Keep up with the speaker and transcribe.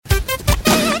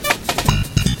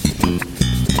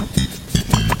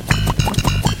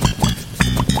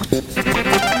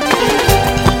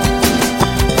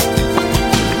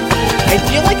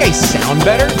sound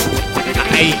better.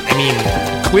 I mean,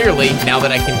 clearly, now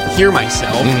that I can hear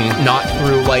myself, not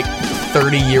through like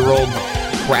 30-year-old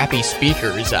crappy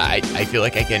speakers, I feel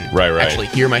like I can actually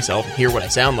hear myself, hear what I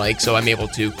sound like, so I'm able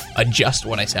to adjust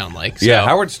what I sound like. So. Yeah,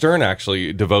 Howard Stern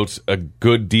actually devotes a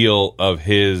good deal of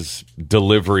his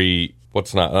delivery.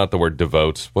 What's not the word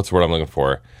devotes? What's the word I'm looking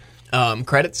for?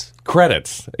 Credits?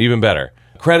 Credits, even better.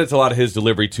 Credits a lot of his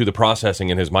delivery to the processing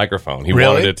in his microphone. He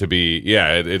wanted it to be,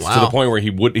 it's to the point where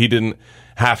he didn't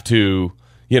have to,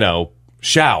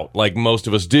 shout like most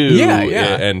of us do. Yeah.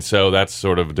 And so that's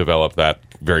sort of developed that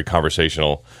very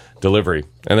conversational delivery.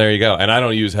 And there you go. And I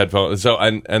don't use headphones. So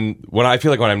and when I feel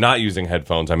like when I'm not using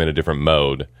headphones, I'm in a different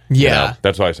mode. Yeah.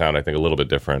 That's why I sound, I think, a little bit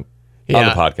different on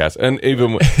the podcast. And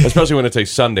even especially when it's a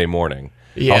Sunday morning.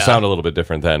 Yeah. I'll sound a little bit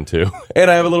different then too.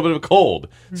 And I have a little bit of a cold.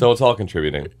 So it's all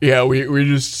contributing. Yeah, we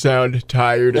just sound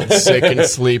tired and sick and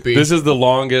sleepy. This is the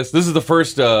longest. This is the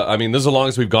first this is the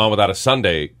longest we've gone without a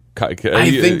Sunday. I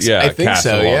think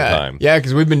so. Yeah,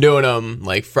 because we've been doing them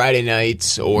like Friday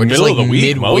nights or middle just like of the week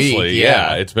midweek. mostly.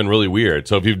 Yeah, it's been really weird.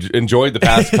 So if you've enjoyed the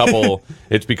past couple,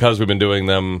 it's because we've been doing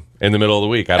them in the middle of the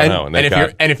week. I don't know.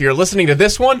 And if you're listening to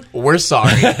this one, we're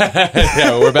sorry.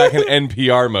 Yeah, we're back in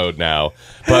NPR mode now.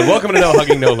 But welcome to No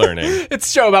Hugging, No Learning. It's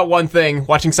a show about one thing: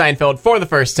 watching Seinfeld for the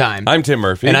first time. I'm Tim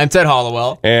Murphy, and I'm Ted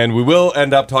Hollowell, and we will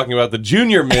end up talking about the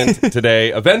Junior Mint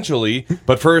today, eventually.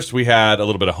 But first, we had a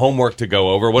little bit of homework to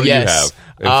go over. What do you have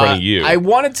in front of you? I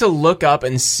wanted to look up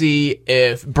and see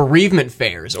if bereavement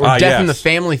fairs or death in the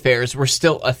family fairs were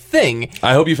still a thing.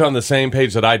 I hope you found the same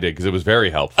page that I did because it was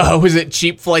very helpful. Was it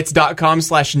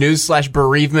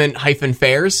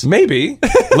cheapflights.com/news/bereavement-fairs? Maybe.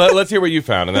 Let's hear what you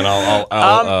found, and then I'll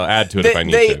add to it if I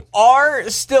need to. They are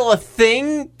still a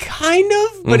thing, kind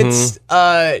of, but it's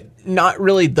not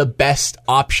really the best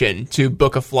option to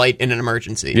book a flight in an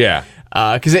emergency. Yeah.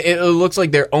 Because it looks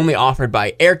like they're only offered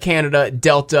by Air Canada,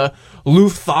 Delta,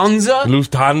 Lufthansa,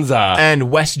 and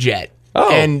WestJet.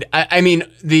 Oh. And I mean,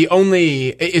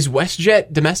 is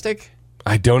WestJet domestic?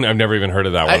 I've never even heard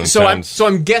of that one. So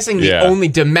I'm guessing the only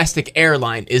domestic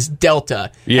airline is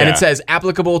Delta. Yeah. And it says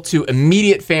applicable to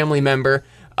immediate family member.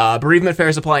 Bereavement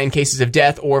fares apply in cases of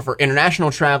death or for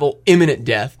international travel, imminent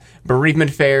death. Bereavement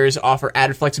fares offer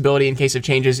added flexibility in case of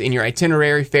changes in your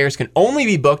itinerary. Fares can only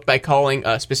be booked by calling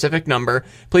a specific number.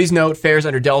 Please note, fares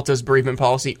under Delta's bereavement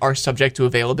policy are subject to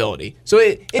availability. So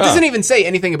it doesn't even say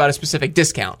anything about a specific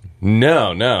discount.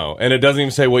 No. And it doesn't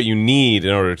even say what you need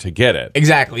in order to get it.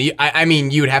 Exactly. I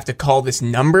mean, you would have to call this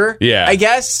number, I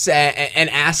guess, and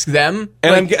ask them,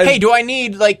 hey, do I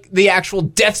need, like, the actual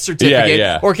death certificate?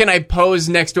 Yeah. Or can I pose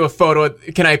next to a photo?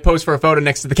 Can I pose for a photo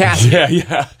next to the casket?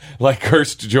 Yeah. Like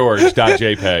cursed.george.jpg.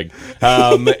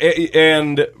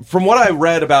 And from what I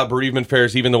read about bereavement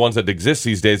fairs, even the ones that exist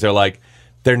these days,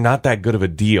 they're not that good of a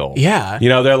deal. Yeah.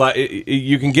 They're like,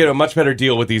 you can get a much better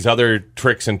deal with these other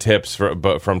tricks and tips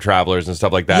from travelers and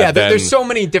stuff like that. Yeah, there's so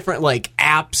many different like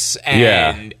apps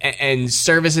and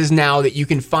services now that you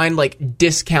can find like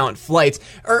discount flights,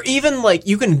 or even like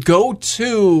you can go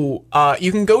to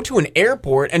an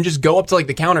airport and just go up to like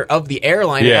the counter of the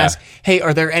airline and ask, hey,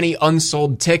 are there any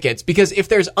unsold tickets? Because if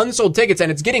there's unsold tickets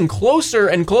and it's getting closer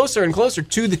and closer and closer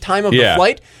to the time of the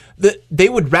flight, they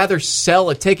would rather sell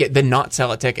a ticket than not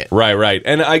sell a ticket. Right.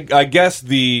 And I guess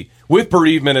with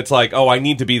bereavement, it's like, I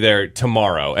need to be there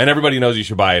tomorrow. And everybody knows you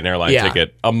should buy an airline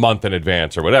ticket a month in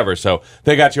advance or whatever. So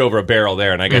they got you over a barrel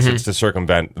there, and I guess it's to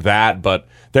circumvent that. But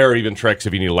there are even tricks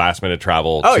if you need last-minute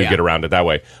travel to get around it that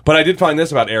way. But I did find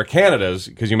this about Air Canada's,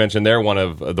 because you mentioned they're one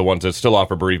of the ones that still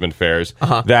offer bereavement fares,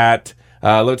 that,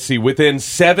 let's see, within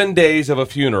 7 days of a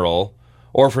funeral,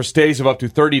 or for stays of up to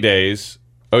 30 days...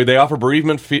 they offer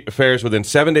bereavement fares within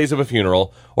 7 days of a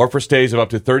funeral or for stays of up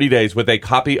to 30 days with a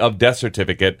copy of death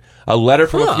certificate, a letter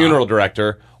from a funeral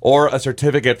director, or a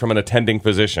certificate from an attending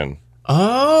physician.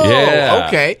 Oh, yeah.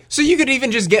 Okay. So you could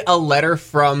even just get a letter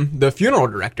from the funeral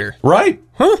director. Right.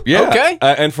 Huh. Yeah. Okay.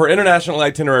 And for international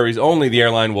itineraries only, the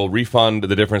airline will refund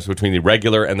the difference between the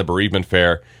regular and the bereavement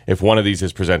fare if one of these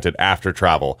is presented after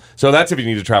travel. So that's if you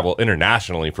need to travel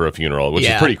internationally for a funeral, which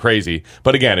is pretty crazy.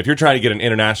 But again, if you're trying to get an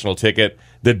international ticket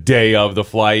the day of the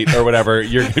flight or whatever,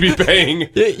 you're going to be paying.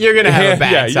 You're going to have a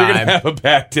bad time. You're going to have a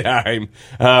bad time.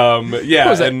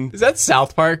 Is that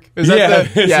South Park?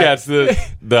 It's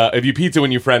the if you pizza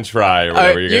when you French fry or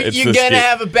whatever. You're going to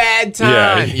have a bad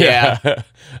time. Yeah.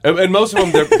 And most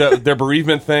of them, their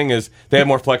bereavement thing is they have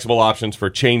more flexible options for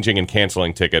changing and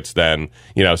canceling tickets than,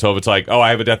 so if it's like, I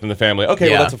have a death in the family. Okay,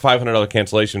 well, that's a $500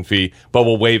 cancellation fee, but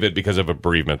we'll waive it because of a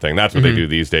bereavement thing. That's what they do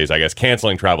these days, I guess.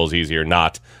 Canceling travel is easier,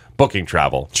 not booking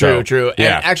travel. True.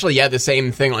 And actually, the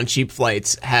same thing on Cheap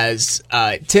Flights has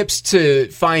tips to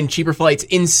find cheaper flights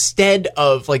instead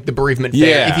of like the bereavement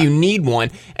fare if you need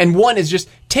one. And one is just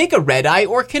take a red eye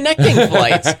or connecting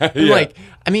flights. Like,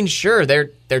 I mean, sure,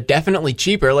 they're definitely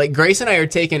cheaper. Like, Grace and I are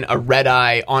taking a red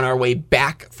eye on our way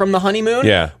back from the honeymoon.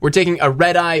 Yeah. We're taking a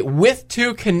red eye with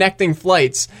 2 connecting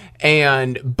flights,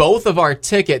 and both of our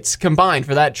tickets combined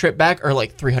for that trip back are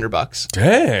like $300.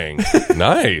 Dang.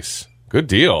 Nice. Good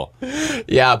deal.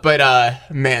 Yeah, but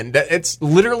man, it's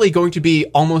literally going to be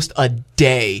almost a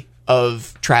day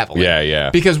of traveling. Yeah.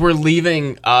 Because we're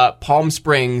leaving Palm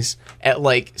Springs at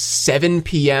like 7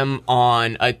 p.m.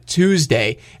 on a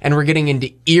Tuesday, and we're getting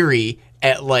into Erie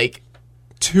at like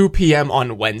 2 p.m.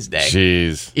 on Wednesday.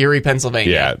 Jeez. Erie,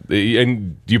 Pennsylvania. Yeah.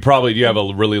 And you have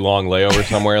a really long layover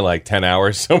somewhere, like 10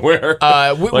 hours somewhere?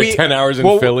 10 hours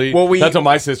in Philly? That's what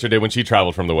my sister did when she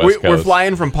traveled from the West Coast. We're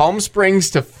flying from Palm Springs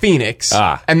to Phoenix,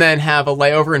 and then have a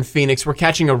layover in Phoenix. We're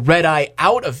catching a red eye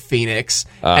out of Phoenix,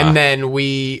 and then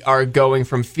we are going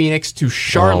from Phoenix to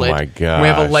Charlotte. Oh my gosh. We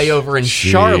have a layover in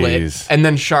Charlotte, and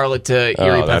then Charlotte to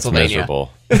Erie, Pennsylvania. That's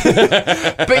miserable.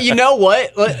 But you know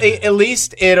what? At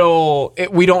least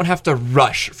we don't have to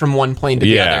rush from one plane to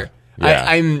the other. Yeah.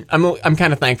 I'm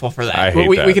kind of thankful for that. I hate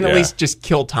we that, can at least just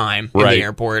kill time in the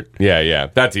airport. Yeah.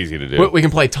 That's easy to do. We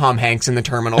can play Tom Hanks in the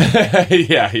terminal.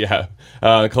 Yeah.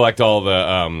 Collect all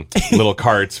the little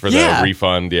carts for the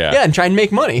refund. Yeah, and try and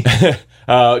make money.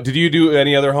 Did you do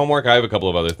any other homework? I have a couple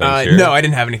of other things here. No, I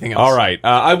didn't have anything else. All right.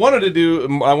 I wanted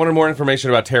more information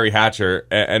about Terry Hatcher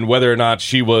and whether or not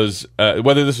she was,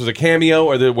 whether this was a cameo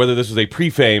or whether this was a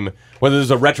pre-fame, whether this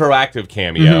was a retroactive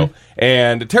cameo. Mm-hmm.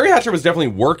 And Terry Hatcher was definitely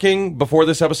working before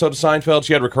this episode of Seinfeld.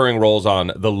 She had recurring roles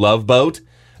on The Love Boat.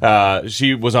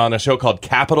 She was on a show called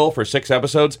Capital for 6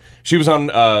 episodes. She was on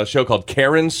a show called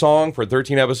Karen's Song for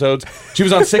 13 episodes. She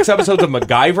was on 6 episodes of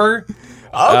MacGyver.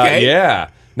 Okay. Yeah.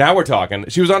 Now we're talking.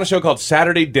 She was on a show called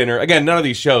Saturday Dinner. Again, none of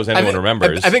these shows anyone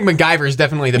remembers. I think MacGyver is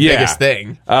definitely the biggest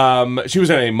thing. She was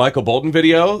in a Michael Bolton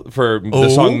video for the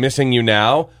song Missing You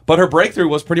Now, but her breakthrough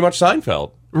was pretty much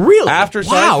Seinfeld. Really? After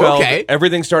Seinfeld,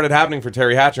 everything started happening for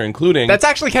Terry Hatcher, including... That's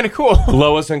actually kind of cool.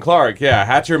 Lois and Clark. Yeah,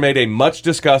 Hatcher made a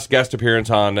much-discussed guest appearance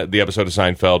on the episode of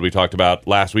Seinfeld we talked about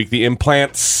last week, The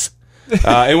Implants,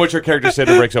 in which her character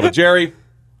Sidra breaks up with Jerry.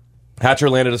 Hatcher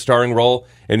landed a starring role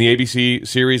in the ABC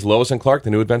series Lois and Clark, The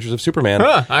New Adventures of Superman,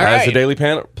 as the Daily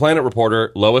Planet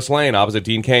reporter Lois Lane, opposite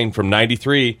Dean Cain, from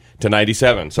 93 to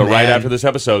 97. So right after this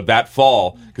episode, that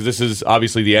fall, because this is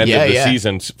obviously the end of the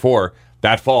season 4,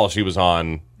 that fall she was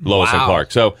on Lois and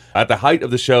Clark. So at the height of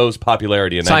the show's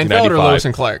popularity in Seinfeld 1995... or Lois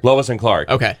and Clark? Lois and Clark.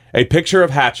 Okay. A picture of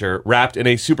Hatcher wrapped in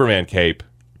a Superman cape,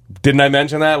 didn't I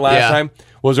mention that last time?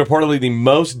 Was reportedly the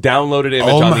most downloaded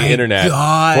image on the internet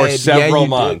for several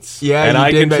months. Yeah, and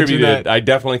I contributed. I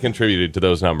definitely contributed to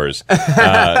those numbers.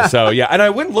 So yeah, and I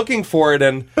went looking for it,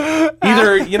 and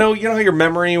either you know how your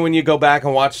memory when you go back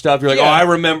and watch stuff, you're like, oh, I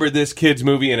remember this kid's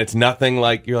movie, and it's nothing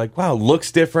like. You're like, wow,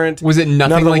 looks different. Was it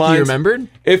nothing like you remembered?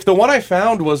 If the one I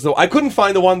found was I couldn't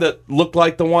find the one that looked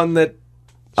like the one that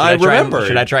I remember.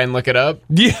 Should I try and look it up?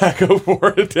 Yeah, go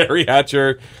for it, Terry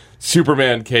Hatcher.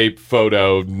 Superman cape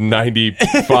photo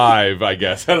 95, I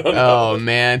guess. I don't know. Oh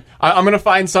man, I'm gonna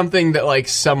find something that like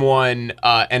someone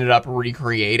ended up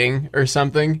recreating or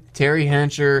something. Terry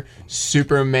Hatcher,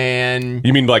 Superman.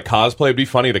 You mean like cosplay? It'd be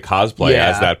funny to cosplay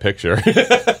as that picture.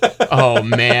 Oh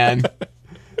man.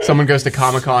 Someone goes to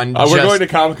Comic-Con. We're going to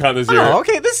Comic-Con this year. Oh,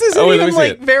 okay. This isn't even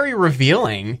like very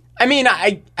revealing. I mean,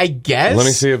 I guess. Let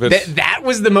me see if it's that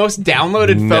was the most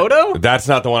downloaded photo. That's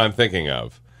not the one I'm thinking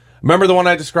of. Remember the one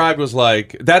I described was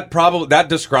like that. Probably that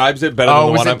describes it better than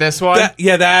the one. Oh, was it this one?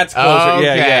 That's closer. Oh,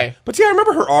 okay. Yeah. But yeah, I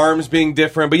remember her arms being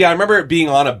different. But yeah, I remember it being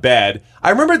on a bed.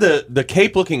 I remember the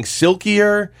cape looking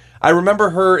silkier. I remember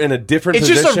her in a different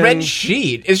position. It's just a red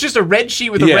sheet. It's just a red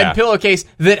sheet with a red pillowcase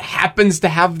that happens to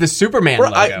have the Superman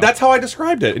logo. That's how I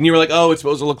described it. And you were like, oh, it's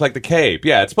supposed to look like the cape.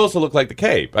 Yeah, it's supposed to look like the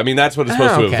cape. I mean, that's what it's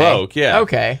supposed to evoke. Yeah.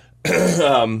 Okay.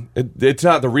 It's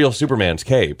not the real Superman's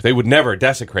cape. They would never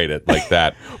desecrate it like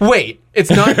that. Wait,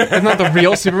 it's not the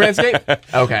real Superman's cape?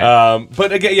 Okay.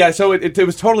 But again, yeah, so it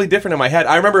was totally different in my head.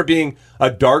 I remember it being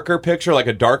a darker picture, like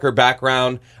a darker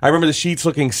background. I remember the sheets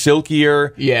looking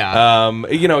silkier. Yeah.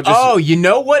 You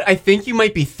know what I think you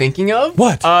might be thinking of?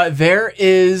 What? There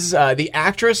is the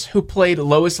actress who played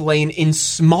Lois Lane in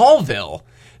Smallville.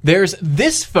 There's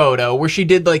this photo where she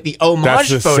did like the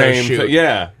homage photo shoot.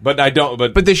 Yeah, but I don't.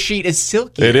 But the sheet is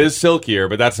silky. It is silkier,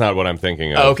 but that's not what I'm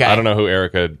thinking of. Okay. I don't know who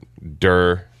Erica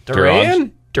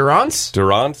Durance? Durance?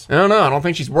 Durance? I don't know. I don't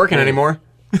think she's working anymore.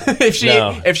 if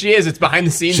she is, it's behind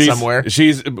the scenes somewhere.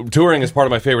 She's touring as part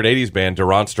of my favorite 80s band,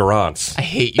 Durance Durance. I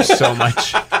hate you so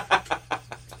much.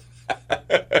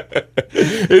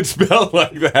 It's spelled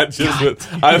like that. Just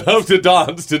with, I love to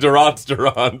dance to Durance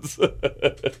Durance.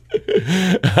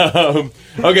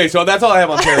 Okay, so that's all I have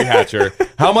on Terry Hatcher.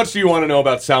 How much do you want to know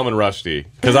about Salman Rushdie?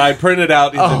 Because I printed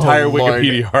out his entire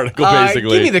Wikipedia article,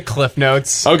 basically. Give me the Cliff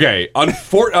Notes. Okay, on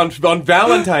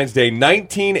Valentine's Day,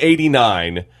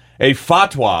 1989, a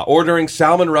fatwa ordering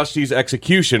Salman Rushdie's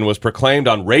execution was proclaimed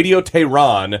on Radio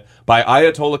Tehran by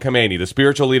Ayatollah Khomeini, the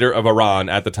spiritual leader of Iran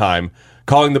at the time,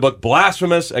 calling the book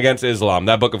blasphemous against Islam.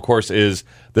 That book, of course, is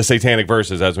the Satanic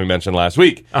Verses, as we mentioned last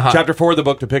week. Chapter 4 of the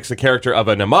book depicts the character of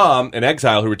an imam in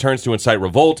exile who returns to incite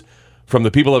revolt from the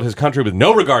people of his country with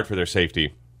no regard for their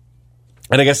safety.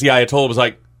 And I guess the Ayatollah was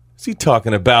like, is he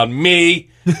talking about me?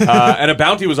 And a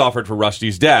bounty was offered for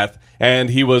Rushdie's death, and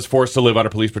he was forced to live under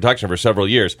police protection for several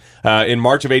years. In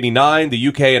March of '89, the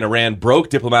UK and Iran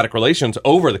broke diplomatic relations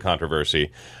over the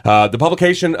controversy. The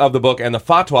publication of the book and the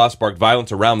fatwa sparked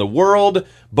violence around the world.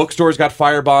 Bookstores got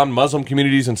firebombed. Muslim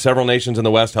communities in several nations in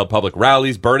the West held public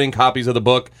rallies, burning copies of the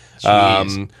book.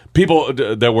 People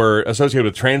that were associated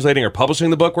with translating or publishing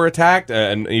the book were attacked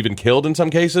and even killed in some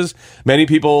cases. Many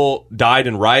people died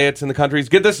in riots in the countries.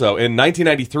 Get this, though. In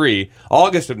 1993,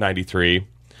 August of 93,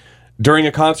 during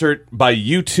a concert by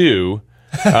U2,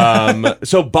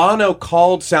 so Bono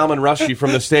called Salman Rushdie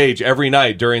from the stage every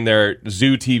night during their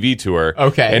Zoo TV tour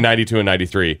in 92 and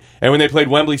 93. And when they played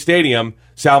Wembley Stadium,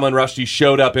 Salman Rushdie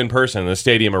showed up in person and the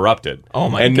stadium erupted. Oh,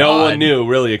 my God. And no one knew,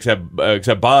 really, except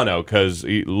Bono, because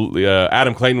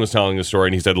Adam Clayton was telling the story,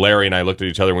 and he said, Larry and I looked at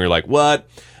each other and we were like, what?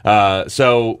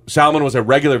 So Salman was a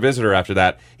regular visitor after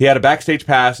that. He had a backstage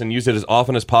pass and used it as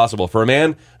often as possible. For a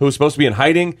man who was supposed to be in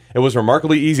hiding, it was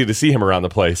remarkably easy to see him around the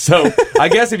place. So I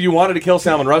guess if you wanted to kill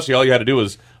Salman Rushdie, all you had to do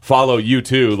was follow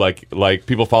U2 like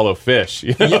people follow fish.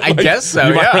 You know? Yeah, I guess so,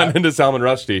 You might run into Salman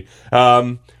Rushdie.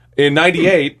 In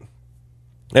 98...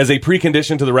 as a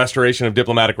precondition to the restoration of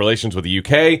diplomatic relations with the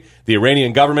UK, the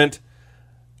Iranian government,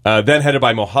 then headed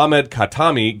by Mohammad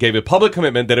Khatami, gave a public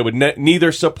commitment that it would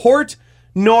neither support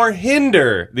nor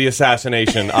hinder the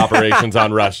assassination operations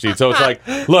on Rushdie. So it's like,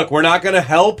 look, we're not going to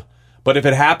help, but if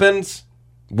it happens,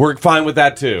 we're fine with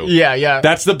that too. Yeah.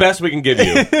 That's the best we can give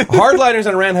you. Hardliners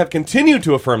in Iran have continued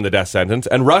to affirm the death sentence,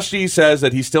 and Rushdie says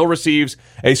that he still receives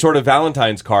a sort of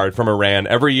Valentine's card from Iran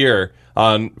every year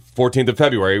on 14th of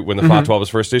February when the fatwa was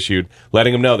first issued,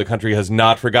 letting him know the country has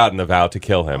not forgotten the vow to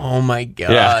kill him. Oh, my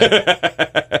God.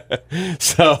 Yeah.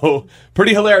 So,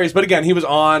 pretty hilarious. But again, he was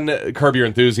on Curb Your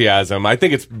Enthusiasm. I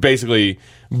think it's basically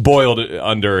boiled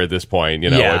under at this point,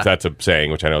 if that's a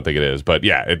saying, which I don't think it is. But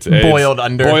yeah, it's boiled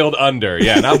under. Boiled under,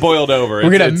 yeah, not boiled over.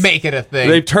 We're going to make it a thing.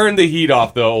 They've turned the heat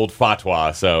off the old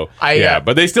fatwa, so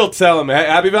but they still tell him,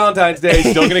 Happy Valentine's Day,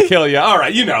 still going to kill you. All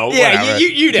right, Yeah, whatever.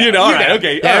 you know. All right,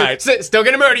 okay, all right. Still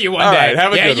going to murder you one All day. right,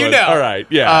 have a good one. All right,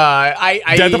 yeah.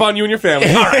 Death upon you and your family.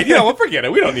 All right, we'll forget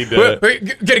it. We don't need to. We're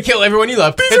going to kill everyone you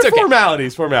love. These are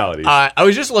formalities. I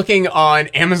was just looking on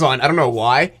Amazon. I don't know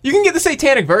why. You can get the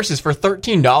Satanic Verses for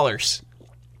 $13.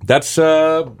 That's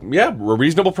a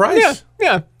reasonable price.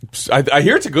 Yeah. I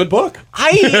hear it's a good book.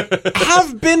 I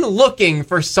have been looking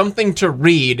for something to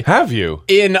read. Have you?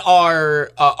 In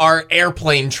our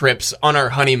airplane trips on our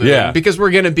honeymoon. Yeah. Because we're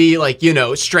going to be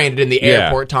stranded in the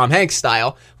airport, Tom Hanks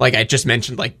style, like I just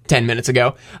mentioned 10 minutes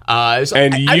ago. So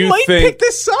and I might pick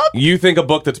this up. You think a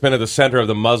book that's been at the center of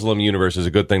the Muslim universe is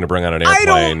a good thing to bring on an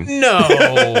airplane?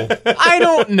 I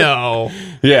don't know.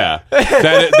 Yeah.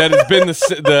 That has been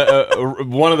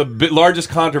one of the largest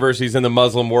controversies in the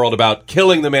Muslim world about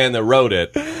killing the man that wrote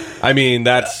it. I mean,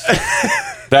 that's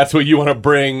what you want to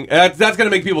bring. That's going to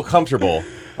make people comfortable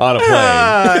on a plane.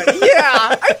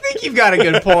 I think you've got a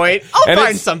good point. I'll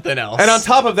find something else. And on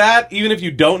top of that, even if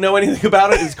you don't know anything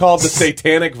about it, it's called the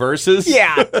Satanic Verses.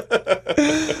 Yeah.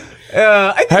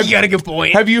 I think you got a good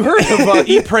point. Have you heard of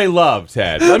Eat, Pray, Love,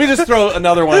 Ted? Let me just throw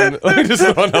another one.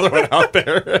 Out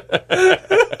there.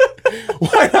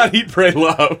 Why not Eat, Pray,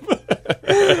 Love?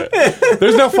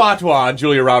 There's no fatwa on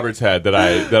Julia Roberts' head that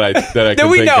I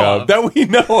can think of. That we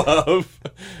know of.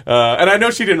 And I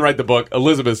know she didn't write the book.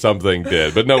 Elizabeth something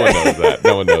did, but no one knows that.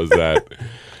 No one knows that.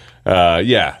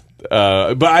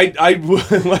 But I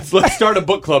let's start a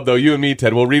book club though. You and me,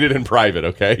 Ted. We'll read it in private,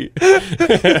 okay?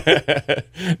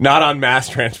 Not on mass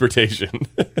transportation.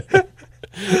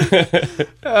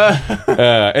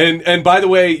 And by the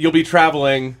way, you'll be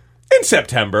traveling in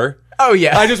September. Oh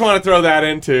yeah. I just want to throw that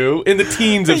in the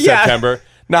teens of September.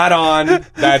 Not on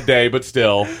that day, but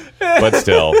still.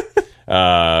 September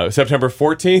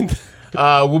 14th.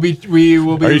 We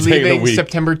will be Are you taking a leaving week?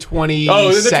 September 22nd.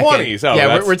 Oh, the 20s. Oh,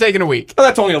 yeah, we're taking a week. Oh,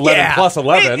 that's only 11 plus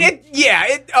 11.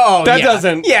 That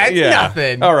doesn't. Yeah, it's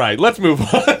nothing. All right, let's move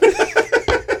on.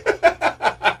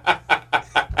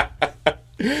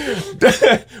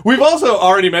 We've also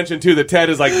already mentioned, too, that Ted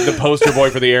is like the poster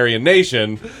boy for the Aryan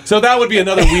Nation. So that would be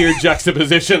another weird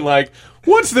juxtaposition. Like,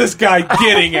 what's this guy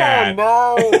getting at?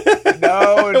 No. What's this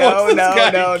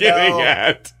guy getting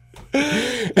at?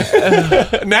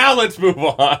 Now let's move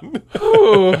on.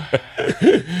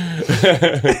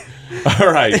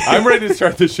 All right, I'm ready to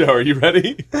start the show. Are you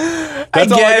ready?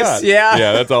 That's all I got. Yeah.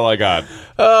 Yeah, that's all I got.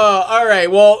 All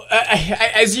right. Well,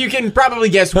 as you can probably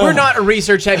guess, we're not a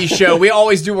research-heavy show. We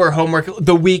always do our homework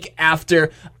the week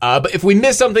after. But if we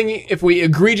miss something, if we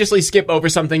egregiously skip over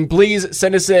something, please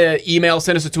send us an email,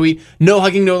 send us a tweet,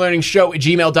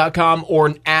 nohuggingnolearningshow@gmail.com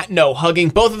or at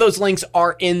nohugging. Both of those links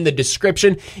are in the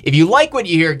description. If you like what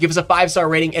you hear, give us a 5-star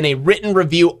rating and a written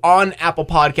review on Apple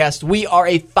Podcasts. We are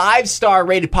a 5-star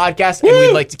rated podcast, and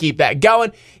we'd like to keep that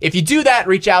going. If you do that,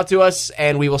 reach out to us,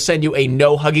 and we will send you a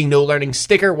No Hugging, No Learning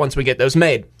sticker once we get those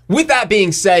made. With that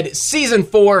being said, Season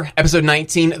 4, Episode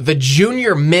 19, The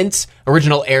Junior Mint,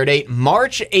 original air date,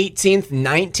 March 18th,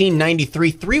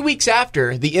 1993, 3 weeks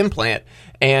after the implant.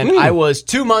 And I was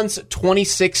 2 months,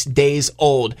 26 days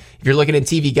old. If you're looking at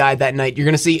TV Guide that night, you're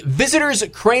going to see visitors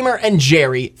Kramer and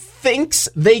Jerry thinks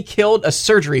they killed a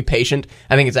surgery patient.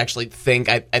 I think it's actually think.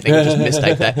 I think I just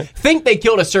mistyped that. Think they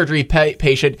killed a surgery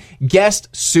patient. Guest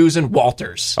Susan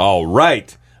Walters. All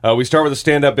right. We start with a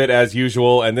stand-up bit as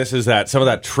usual, and this is some of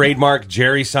that trademark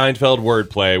Jerry Seinfeld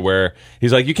wordplay where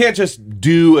he's like, you can't just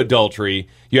do adultery,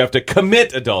 you have to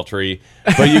commit adultery,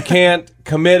 but you can't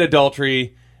commit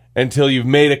adultery until you've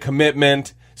made a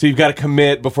commitment. So you've got to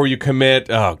commit before you commit.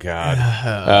 Oh,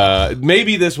 God.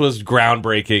 Maybe this was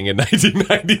groundbreaking in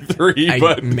 1993,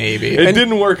 but maybe. It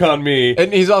didn't work on me.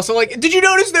 And he's also like, did you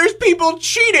notice there's people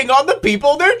cheating on the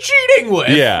people they're cheating with?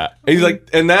 Yeah. And he's like,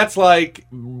 and that's like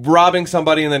robbing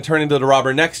somebody and then turning to the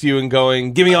robber next to you and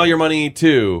going, give me all your money,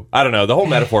 too. I don't know. The whole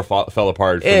metaphor fell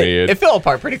apart for me. It fell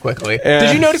apart pretty quickly.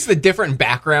 Did you notice the different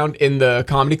background in the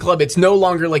comedy club? It's no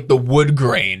longer like the wood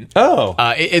grain. Oh.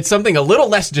 It's something a little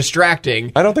less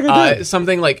distracting. I don't think I did.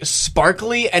 Something like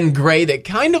sparkly and gray that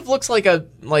kind of looks like a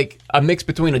mix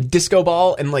between a disco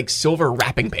ball and like silver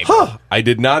wrapping paper. Huh. I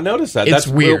did not notice that. It's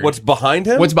weird. What's behind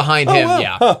him? What's behind him, wow.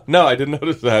 yeah. Huh. No, I didn't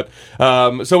notice that.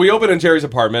 So we open in Jerry's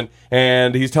apartment,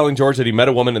 and he's telling George that he met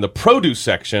a woman in the produce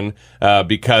section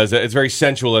because it's very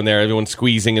sensual in there. Everyone's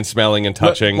squeezing and smelling and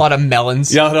touching. A lot of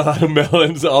melons. Yeah, a lot of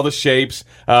melons, all the shapes.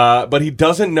 But he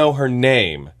doesn't know her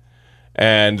name.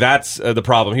 And that's the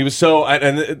problem. He was so,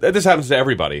 and this happens to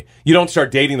everybody. You don't start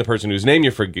dating the person whose name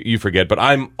you forget, but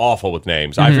I'm awful with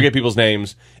names. I forget people's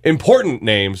names, important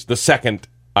names, the second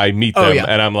I meet them,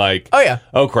 and I'm like,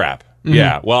 oh crap.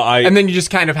 Yeah, well, and then you just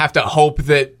kind of have to hope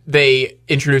that they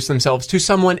introduce themselves to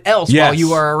someone else while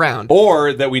you are around.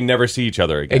 Or that we never see each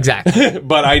other again. Exactly.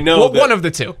 But I know that, one of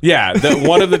the two. Yeah,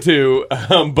 one of the two.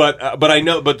 But I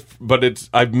know, but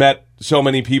I've met so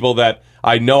many people that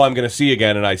I know I'm going to see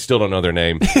again, and I still don't know their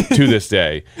name to this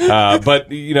day. But,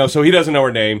 so he doesn't know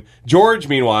her name. George,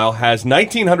 meanwhile, has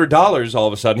 $1,900 all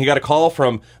of a sudden. He got a call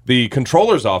from the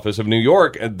controller's office of New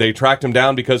York, and they tracked him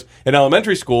down because in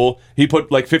elementary school, he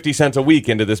put like 50 cents a week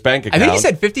into this bank account. I think he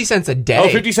said 50 cents a day. Oh,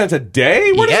 50 cents a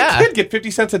day? Where does a kid get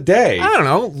 50 cents a day? I don't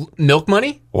know. Milk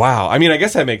money? Wow. I mean, I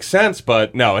guess that makes sense,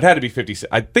 but no, it had to be 50 cents.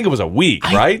 I think it was a week,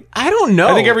 right? I don't know.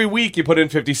 I think every week you put in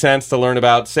 50 cents to learn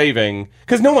about saving,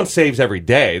 because no one saves every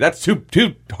day. That's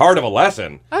too hard of a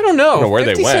lesson. I don't know. Where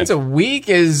 50 they went. cents a week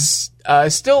is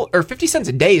still, or 50 cents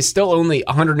a day is still only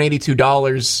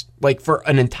 $182, like, for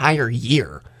an entire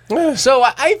year. So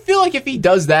I feel like if he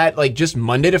does that, like, just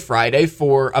Monday to Friday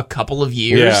for a couple of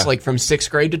years, like from 6th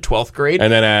grade to 12th grade.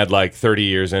 And then add like 30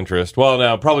 years interest. Well,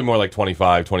 no, probably more like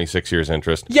 25, 26 years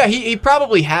interest. Yeah, he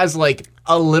probably has like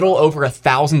a little over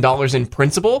 $1,000 in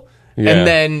principal. Yeah. And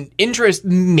then interest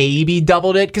maybe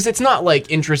doubled it, because it's not like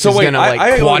interest is going to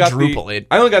like quadruple it.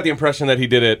 I only got the impression that he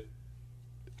did it.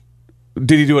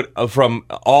 Did he do it from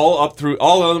all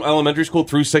elementary school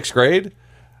through 6th grade?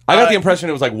 I got the impression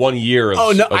it was like 1 year of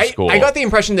school. I got the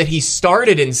impression that he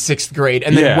started in 6th grade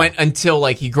and then went until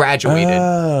like he graduated.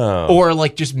 Or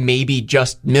like just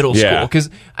middle school. Because,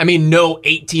 I mean, no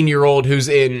 18-year-old who's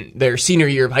in their senior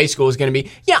year of high school is going to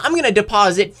be, I'm going to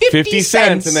deposit 50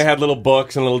 cents. And they had little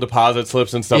books and little deposit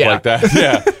slips and stuff like that.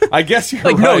 Yeah. I guess you're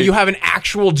like, right. no, you have an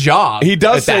actual job. He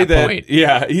does say that. Point.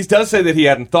 Yeah, he does say that he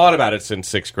hadn't thought about it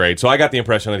since 6th grade. So I got the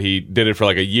impression that he did it for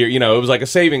like a year. You know, it was like a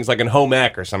savings, like in home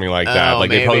ec or something like that. Like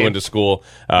maybe. they probably went to school.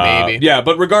 Maybe. Yeah,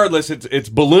 but regardless, it's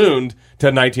ballooned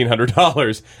to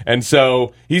 $1,900, and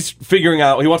so he's figuring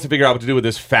out. He wants to figure out what to do with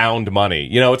this found money.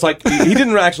 You know, it's like he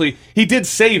didn't actually. He did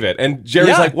save it, and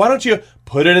Jerry's like, "Why don't you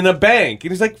put it in a bank?"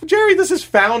 And he's like, "Jerry, this is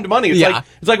found money.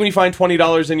 It's like when you find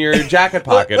 $20 in your jacket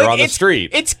pocket or on the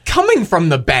street. It's coming from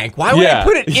the bank. Why would I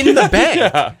put it in the bank?"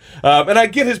 Yeah. And I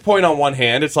get his point on one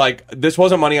hand. It's like, this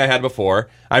wasn't money I had before.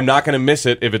 I'm not going to miss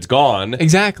it if it's gone.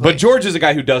 Exactly. But George is a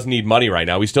guy who does need money right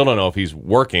now. We still don't know if he's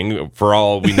working. For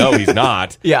all we know, he's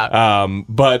not.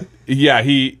 But yeah,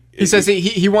 he says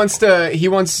he wants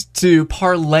to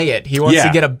parlay it. He wants to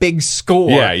get a big score.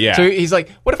 Yeah. So he's like,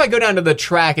 what if I go down to the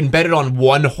track and bet it on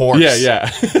one horse? Yeah.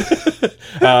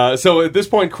 So at this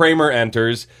point, Kramer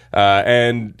enters,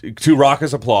 and to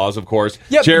raucous applause, of course.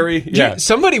 Yep. Jerry,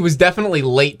 somebody was definitely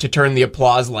late to turn the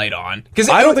applause light on.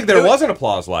 I don't think there was an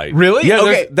applause light. Really? Yeah,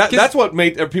 okay. That's what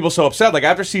made people so upset. Like,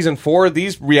 after season 4,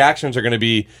 these reactions are going to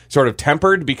be sort of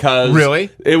tempered because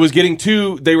it was getting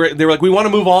too. They were like, we want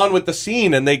to move on with the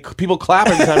scene, and people clap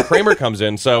every time Kramer comes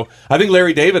in. So I think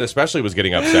Larry David especially was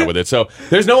getting upset with it. So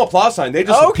there's no applause sign. They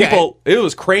just it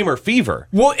was Kramer fever.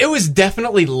 Well, it was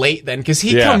definitely late then because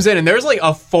he comes in and there's like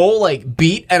a full like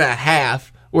beat and a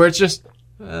half where it's just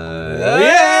I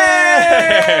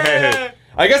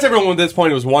guess everyone at this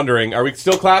point was wondering, are we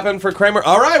still clapping for Kramer?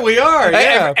 All right, we are.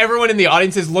 Yeah. Everyone in the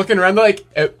audience is looking around. They're like,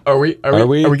 are we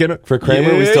gonna for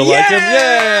Kramer? We still like him.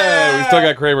 Yeah, we still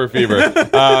got Kramer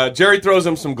fever. Jerry throws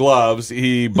him some gloves.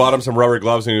 He bought him some rubber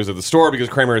gloves when he was at the store because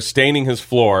Kramer is staining his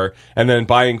floor and then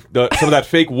buying some of that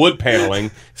fake wood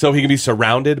paneling so he can be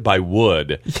surrounded by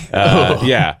wood.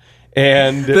 Yeah.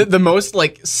 And the most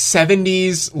like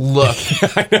 70s look,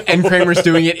 and Kramer's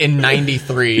doing it in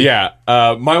 93. Yeah,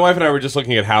 my wife and I were just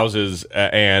looking at houses,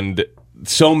 and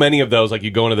so many of those, like,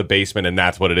 you go into the basement and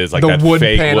that's what it is, like the that wood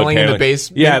fake paneling wood in the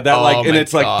basement. Yeah, that like, and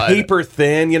it's God. like paper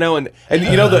thin, you know, and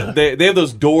you know they have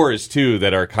those doors too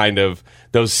that are kind of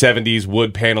those 70s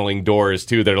wood paneling doors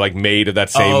too that are like made of that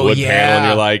same wood panel, and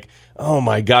you're like, oh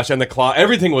my gosh, and the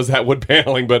everything was that wood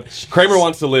paneling, but Kramer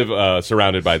wants to live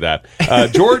surrounded by that.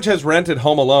 George has rented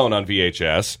Home Alone on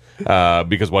VHS,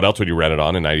 because what else would you rent it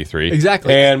on in 93?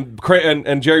 Exactly.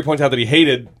 And Jerry points out that he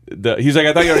hated he's like,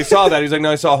 I thought you already saw that. He's like,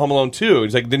 no, I saw Home Alone 2.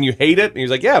 He's like, didn't you hate it? And he's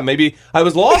like, yeah, maybe I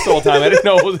was lost the whole time. I didn't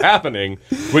know what was happening,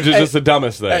 which is just the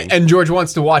dumbest thing. And George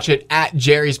wants to watch it at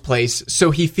Jerry's place,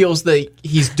 so he feels that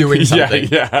he's doing something.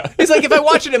 Yeah. He's like, if I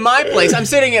watch it in my place, I'm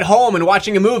sitting at home and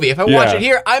watching a movie. If I watch it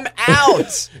here, I'm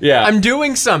out. I'm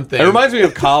doing something. It reminds me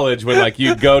of college when, like,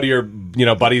 you'd go to your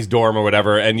buddy's dorm or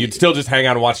whatever, and you'd still just hang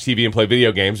out and watch TV and play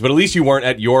video games, but at least you weren't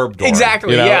at your dorm.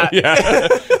 Exactly, yeah.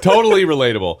 Totally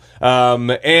relatable.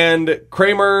 And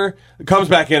Kramer comes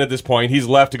back in at this point. He's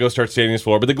left to go start staining his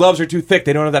floor, but the gloves are too thick.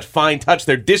 They don't have that fine touch.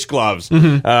 They're dish gloves.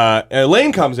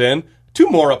 Elaine comes in. 2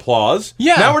 more applause.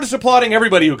 Yeah. Now we're just applauding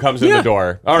everybody who comes in the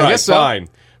door. All right, fine.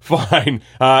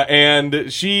 And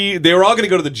they were all going to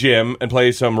go to the gym and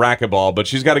play some racquetball, but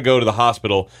she's got to go to the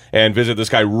hospital and visit this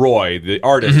guy, Roy, the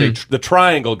artist, the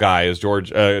triangle guy, as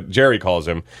Jerry calls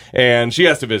him, and she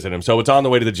has to visit him. So it's on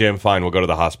the way to the gym. Fine, we'll go to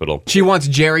the hospital. She wants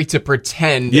Jerry to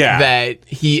pretend that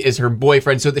he is her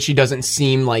boyfriend so that she doesn't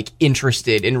seem like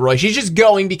interested in Roy. She's just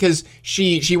going because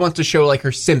she wants to show like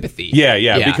her sympathy.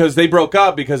 Yeah, because they broke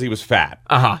up because he was fat.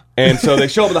 And so they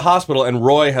show up at the hospital, and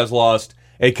Roy has lost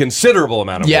a considerable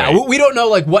amount of weight. Yeah, we don't know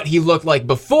like what he looked like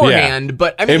beforehand,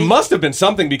 but I mean, it must have been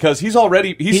something because he's still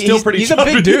pretty he's chubby. A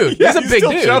big dude. Yeah, he's a big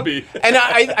dude. Chubby. And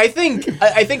I think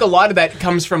a lot of that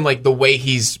comes from like the way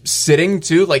he's sitting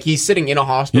too. Like he's sitting in a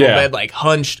hospital bed, like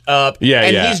hunched up.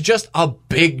 He's just a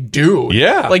big dude.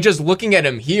 Yeah. Like just looking at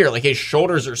him here, like his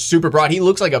shoulders are super broad. He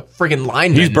looks like a friggin'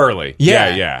 lineman. He's burly.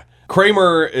 Yeah.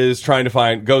 Kramer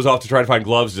goes off to try to find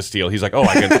gloves to steal. He's like,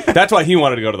 that's why he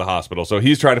wanted to go to the hospital. So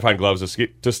he's trying to find gloves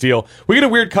to steal. We get a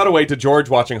weird cutaway to George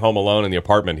watching Home Alone in the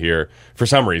apartment here for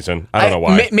some reason. I don't know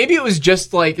why. Maybe it was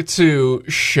just like to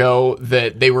show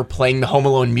that they were playing the Home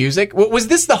Alone music. Was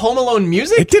this the Home Alone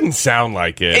music? It didn't sound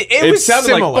like it. It was sounded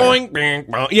similar. Like boing, bing,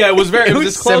 bong. Yeah, it was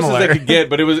as close as they could get,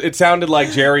 but it sounded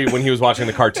like Jerry when he was watching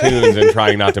the cartoons and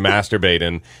trying not to masturbate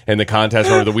in the contest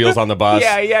or the Wheels on the Bus.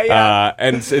 Yeah.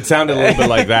 And it sounded a little bit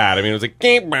like that. I mean, it was like,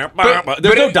 there's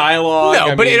no dialogue.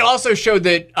 No, but it also showed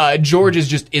that George is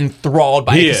just enthralled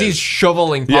by it because he's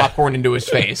shoveling popcorn into his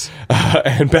face.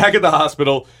 And back at the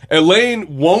hospital,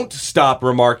 Elaine won't stop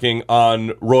remarking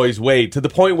on Roy's weight to the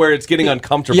point where it's getting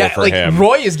uncomfortable for him.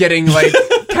 Roy is getting like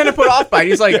kind of put off by it.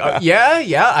 He's like,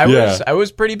 I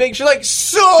was pretty big. She's like,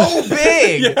 so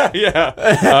big.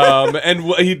 And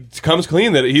he comes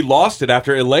clean that he lost it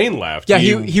after Elaine left. Yeah,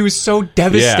 he was so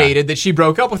devastated that she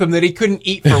broke up with him that he couldn't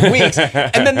eat for weeks.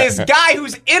 And then this guy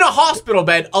who's in a hospital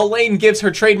bed, Elaine gives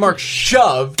her trademark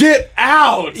shove. Get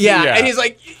out! Yeah, and he's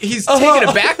like, he's taken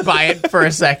aback by it for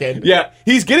a second. Yeah,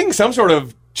 he's getting some sort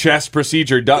of chest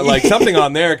procedure done, like something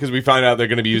on there, because we find out they're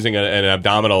going to be using an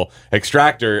abdominal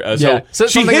extractor. So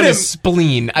she hit his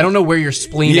spleen. I don't know where your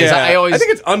spleen is. I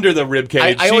think it's under the rib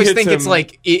cage. I always think it's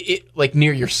like like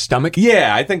near your stomach.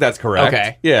 Yeah, I think that's correct.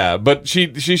 Okay. Yeah, but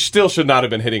she still should not have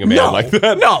been hitting a man like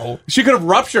that. No, she could have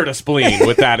ruptured a spleen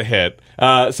with that hit.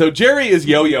 So Jerry is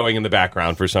yo-yoing in the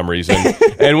background for some reason,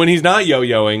 and when he's not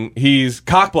yo-yoing, he's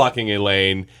cock blocking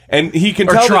Elaine, and he can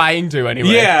tell trying to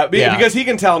anyway. Yeah, because he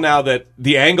can tell now that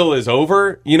the angle is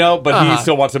over, but he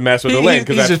still wants to mess with Elaine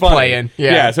because that's just funny. Playing.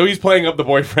 Yeah, so he's playing up the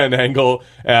boyfriend angle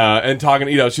and talking.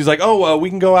 She's like, "Oh, we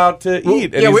can go out to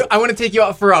eat." And I want to take you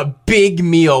out for a big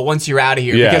meal once you're out of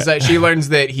here because she learns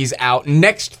that he's out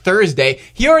next Thursday.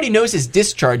 He already knows his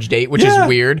discharge date, which is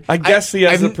weird. I guess he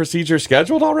has the procedure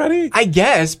scheduled already. I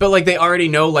guess, but like they already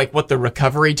know like what the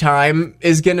recovery time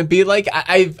is going to be like.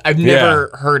 I've never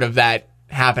heard of that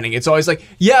happening. It's always like,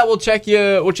 we'll check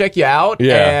you out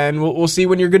and we'll see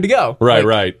when you're good to go.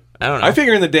 Right. I don't know. I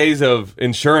figure in the days of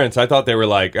insurance, I thought they were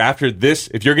like, after this,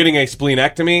 if you're getting a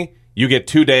splenectomy, you get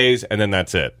 2 days and then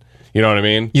that's it. You know what I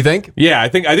mean? You think? Yeah, I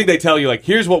think they tell you like,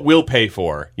 here's what we'll pay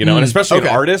for, and especially an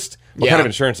artist. What kind of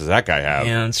insurance does that guy have?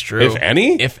 Yeah, that's true. If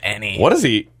any. What is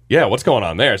he? Yeah, what's going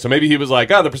on there? So maybe he was like,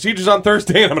 the procedure's on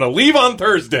Thursday, and I'm going to leave on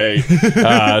Thursday,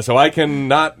 so I can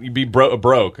not be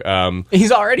broke.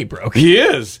 He's already broke. He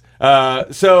is.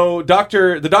 So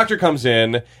the doctor comes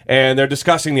in, and they're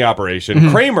discussing the operation.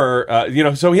 Mm-hmm.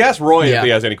 Kramer, so he asks Roy if he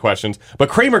has any questions, but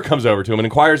Kramer comes over to him and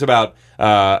inquires about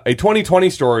a 2020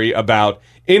 story about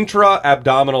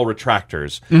intra-abdominal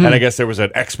retractors. Mm-hmm. And I guess there was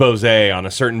an expose on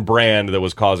a certain brand that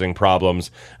was causing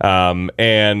problems.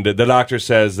 And the doctor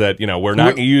says that, we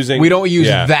don't use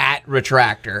that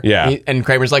retractor. Yeah. And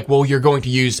Kramer's like, well, you're going to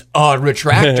use a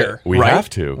retractor. We have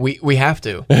to. We have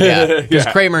to. Yeah. Because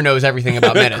Kramer knows everything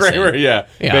about medicine. Kramer,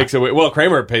 makes it. Well,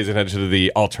 Kramer pays attention to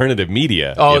the alternative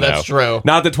media. Oh, that's true.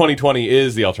 Not that 2020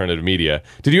 is the alternative media.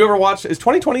 Did you ever watch? Is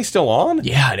 2020 still on?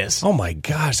 Yeah, it is. Oh my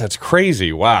gosh, that's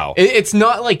crazy! Wow. It's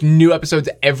not like new episodes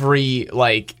every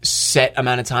like set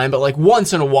amount of time, but like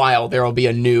once in a while there will be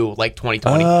a new like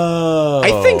 2020. Oh,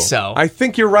 I think so. I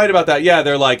think you're right about that. Yeah,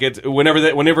 they're like it's whenever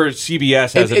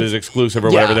CBS has it as exclusive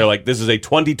or whatever. They're like, this is a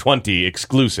 2020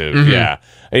 exclusive. Mm-hmm. Yeah.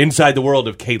 Inside the World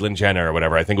of Caitlyn Jenner or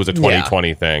whatever. I think it was a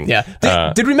 2020 thing.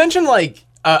 Yeah. Did we mention like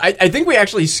I think we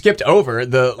actually skipped over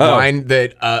the line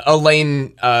that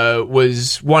Elaine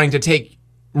was wanting to take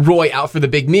Roy out for the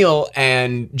big meal,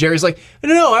 and Jerry's like,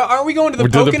 no, aren't we going to the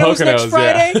Poconos next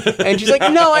Friday? Yeah. And she's like,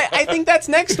 no, I think that's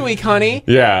next week, honey.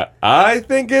 Yeah, I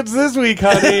think it's this week,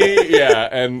 honey.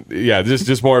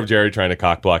 Just more of Jerry trying to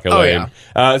cock block Elaine.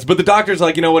 But the doctor's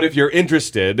like, you know what, if you're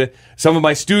interested, some of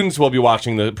my students will be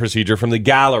watching the procedure from the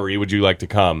gallery. Would you like to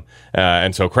come?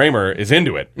 And so Kramer is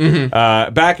into it.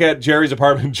 Mm-hmm. Back at Jerry's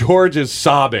apartment, George is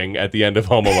sobbing at the end of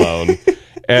Home Alone.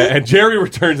 And Jerry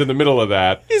returns in the middle of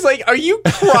that. He's like, are you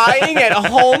crying at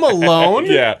Home Alone?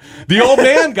 Yeah. The old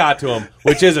man got to him,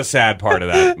 which is a sad part of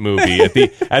that movie.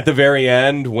 At the very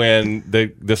end, when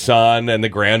the son and the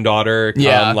granddaughter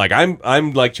come, like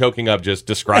I'm like choking up just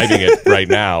describing it right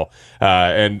now.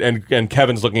 And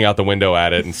Kevin's looking out the window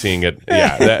at it and seeing it.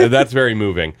 Yeah, that's very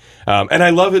moving. And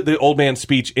I love it. The old man's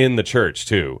speech in the church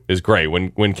too is great.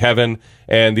 When Kevin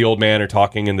and the old man are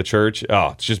talking in the church,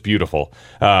 it's just beautiful.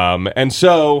 And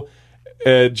so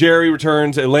Jerry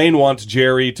returns. Elaine wants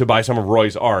Jerry to buy some of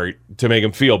Roy's art to make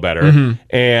him feel better. Mm-hmm.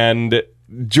 And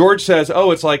George says,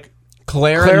 it's like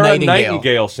Clara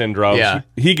Nightingale syndrome. Yeah.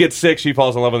 He gets sick. She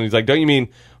falls in love with him. He's like, don't you mean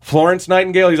Florence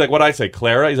Nightingale? He's like, what'd I say,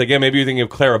 Clara? He's like, yeah, maybe you're thinking of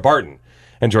Clara Barton.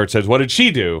 And George says, what did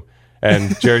she do?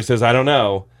 And Jerry says, I don't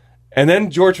know. And then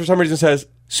George, for some reason, says,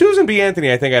 Susan B.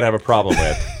 Anthony, I think I'd have a problem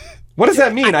with. What does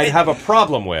that mean? I'd have a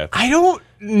problem with. I don't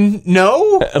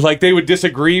know. Like they would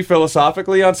disagree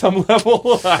philosophically on some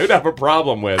level. I would have a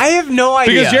problem with. I have no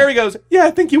idea. Because Jerry goes, yeah,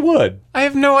 I think you would. I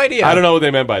have no idea. I don't know what they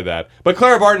meant by that. But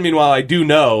Clara Barton, meanwhile, I do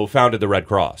know, founded the Red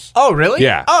Cross. Oh, really?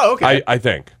 Yeah. Oh, okay. I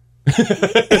think.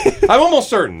 I'm almost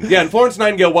certain. Yeah, and Florence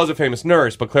Nightingale was a famous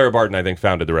nurse, but Clara Barton, I think,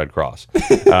 founded the Red Cross.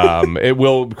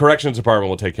 Corrections department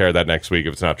will take care of that next week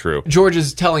if it's not true. George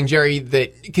is telling Jerry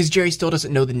that, because Jerry still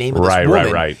doesn't know the name of this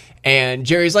woman. Right. And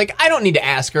Jerry's like, I don't need to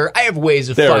ask her. I have ways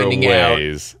of finding out.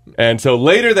 And so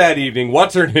later that evening,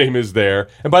 what's her name is there.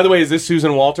 And by the way, is this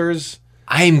Susan Walters?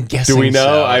 I'm guessing. Do we know?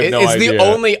 So. I have no it's idea. the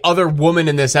only other woman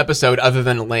in this episode other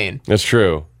than Elaine. That's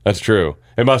true.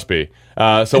 It must be.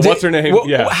 So what's her name?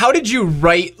 How did you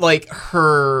write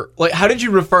her? How did you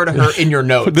refer to her in your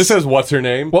notes? This says what's her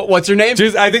name? What's her name?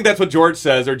 I think that's what George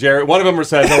says, or Jerry. One of them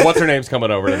says, "Oh, what's her name's coming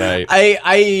over tonight?"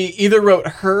 I either wrote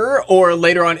her or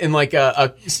later on in a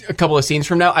couple of scenes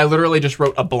from now, I literally just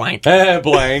wrote a blank.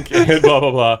 Blank. And blah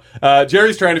blah blah.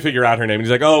 Jerry's trying to figure out her name. He's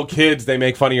like, "Oh, kids, they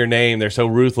make fun of your name. They're so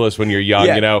ruthless when you're young,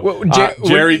 Yeah. you know." Well,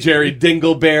 Jerry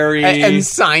Dingleberry and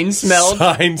sign smelled.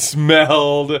 Sign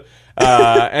smelled.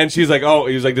 And she's like, "Oh,"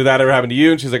 he was like, "Did that ever happen to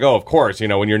you?" And she's like, "Oh, of course. You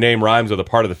know, when your name rhymes with a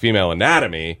part of the female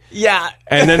anatomy." Yeah.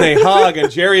 And then they hug, and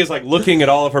Jerry is like looking at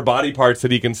all of her body parts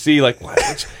that he can see. Like, what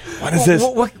is this?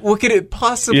 What could it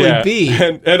possibly be?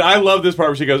 And I love this part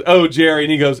where she goes, "Oh, Jerry,"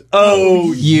 and he goes,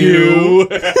 "Oh, you."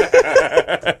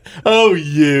 Oh,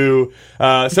 you.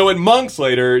 So in months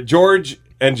later, George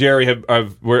and Jerry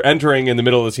were entering in the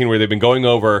middle of the scene where they've been going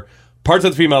over parts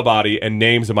of the female body and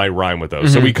names that might rhyme with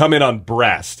those. So we come in on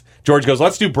breast. George goes,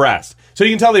 "Let's do breast." So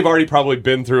you can tell they've already probably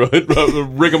been through a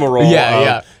rigmarole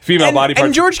of female body parts.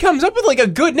 And George comes up with a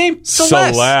good name,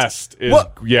 Celeste. Celeste is,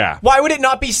 Why would it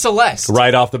not be Celeste?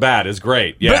 Right off the bat is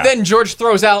great. Yeah. But then George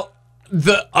throws out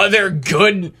the other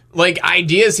good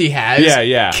ideas he has.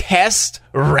 Yeah. Kest,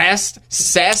 Rest,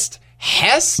 Cest,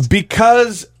 Hest.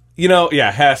 Because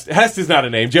Hest. Hest is not a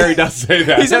name. Jerry does say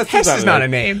that. He said Hest is not a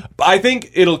name. I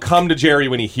think it'll come to Jerry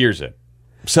when he hears it.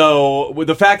 So with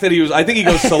the fact that I think he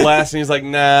goes Celeste, and he's like,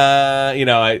 nah,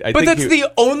 I But think that's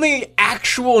the only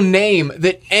actual name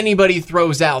that anybody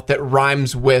throws out that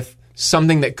rhymes with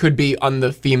something that could be on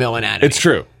the female anatomy. It's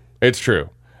true.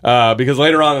 Because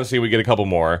later on in the scene we get a couple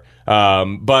more.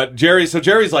 But Jerry's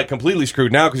like completely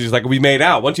screwed now because he's like, we made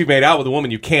out. Once you've made out with a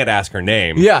woman, you can't ask her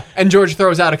name. Yeah, and George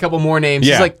throws out a couple more names.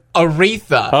 Yeah. He's like,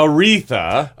 Aretha.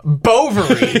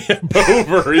 Bovary.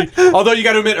 Bovary. Although you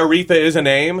got to admit, Aretha is a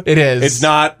name. It is. It's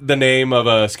not the name of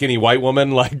a skinny white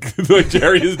woman like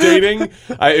Jerry is dating.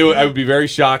 I would be very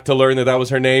shocked to learn that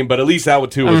was her name, but at least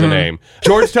that too was a name.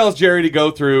 George tells Jerry to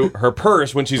go through her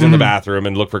purse when she's in the bathroom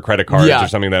and look for credit cards or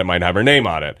something that might have her name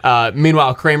on it.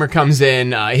 Meanwhile, Kramer comes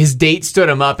in. His date stood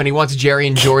him up, and he wants Jerry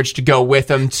and George to go with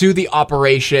him to the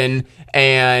operation.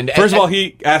 And first of all,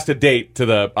 he asked a date to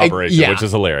the operation, which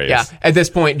is hilarious. Yeah. At this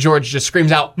point, George just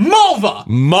screams out, "Mulva!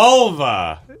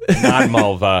 Mulva! Not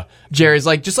Mulva." Jerry's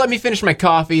like, "Just let me finish my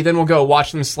coffee, then we'll go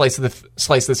watch them slice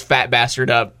this fat bastard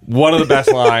up." One of the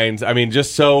best lines. I mean,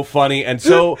 just so funny and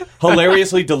so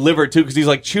hilariously delivered too, because he's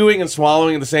like chewing and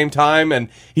swallowing at the same time, and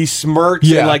he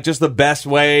smirks in like just the best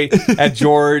way at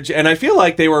George. And I feel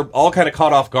like they were all kind of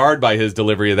caught off guard by his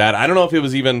delivery of that. I don't know if it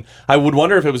was even. I would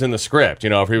wonder if it was in the script.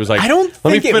 If he was like, I don't think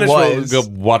let me finish. it was. Go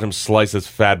watch him slice this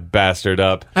fat bastard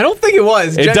up. I don't think it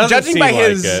was. It doesn't judging seem by like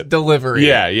his it. delivery.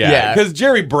 Yeah. Because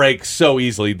Jerry breaks so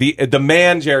easily. The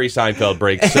man Jerry Seinfeld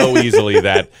breaks so easily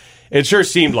that it sure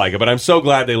seemed like it. But I'm so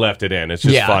glad they left it in. It's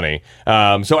just funny.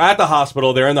 So at the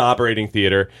hospital, they're in the operating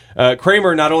theater.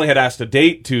 Kramer not only had asked a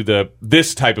date to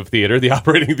this type of theater, the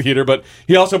operating theater, but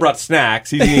he also brought snacks.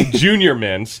 He's eating Junior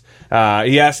Mints.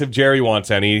 He asks if Jerry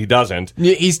wants any. He doesn't.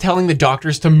 He's telling the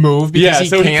doctors to move because he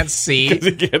can't see. Because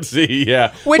he can't see,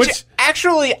 yeah. Which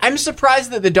actually, I'm surprised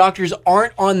that the doctors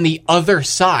aren't on the other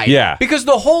side. Yeah. Because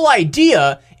the whole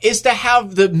idea is to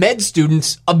have the med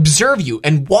students observe you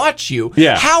and watch you.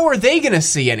 Yeah. How are they going to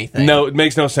see anything? No, it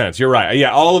makes no sense. You're right.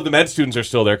 Yeah, all of the med students are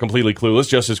still there, completely clueless,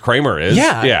 just as Kramer is.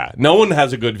 Yeah. No one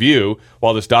has a good view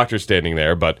while this doctor's standing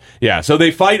there. But yeah, so they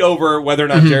fight over whether or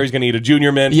not Jerry's going to eat a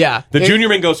Junior Mint. Yeah. The Junior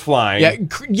Mint goes flying.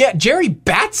 Yeah, Jerry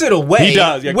bats it away. He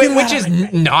does. Yeah. Which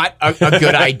is not a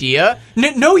good idea.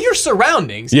 Know your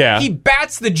surroundings. Yeah. He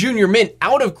bats the Junior Mint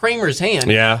out of Kramer's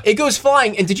hand. Yeah. It goes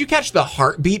flying. And did you catch the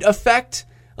heartbeat effect?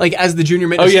 Like, as the Junior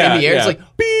Mint is in the air, it's like,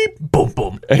 beep, boom,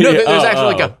 boom. No, there's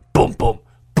actually like a boom, boom,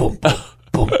 boom, boom,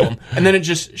 boom, boom. And then it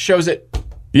just shows it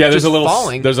there's a little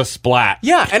falling. There's a splat.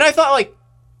 Yeah, and I thought, like,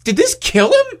 did this kill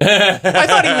him? I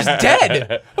thought he was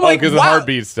dead. I'm like, because the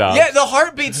heartbeat stopped. Yeah, the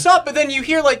heartbeat stopped, but then you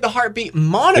hear, like, the heartbeat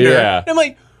monitor. Yeah. And I'm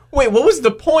like, wait, what was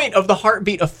the point of the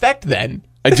heartbeat effect then?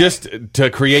 Just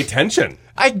to create tension.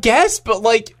 I guess, but,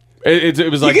 like, it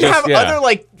was like you can have other,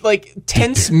 like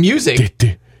tense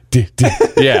music.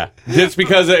 Yeah, just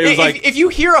because it was like if you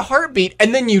hear a heartbeat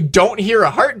and then you don't hear a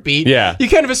heartbeat, you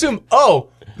kind of assume,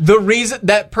 the reason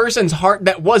that person's heart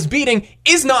that was beating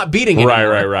is not beating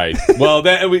anymore. Right. Well,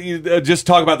 just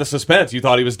talk about the suspense. You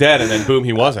thought he was dead, and then boom,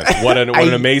 he wasn't. What an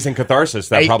amazing catharsis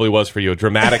that probably was for you. A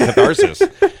dramatic catharsis.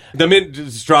 The mint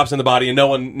just drops in the body, and no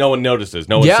one notices.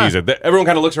 No one sees it. Everyone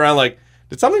kind of looks around like,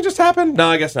 Did something just happen? No,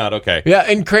 I guess not. Okay. Yeah,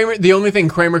 and Kramer, the only thing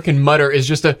Kramer can mutter is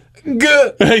just a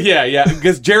 "Gah." yeah,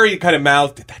 because Jerry kind of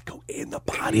mouthed, "Did that go in the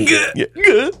body?"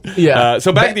 Yeah.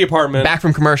 So back to the apartment. Back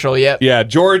from commercial, yep. Yeah,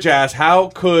 George asks, how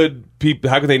could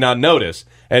they not notice?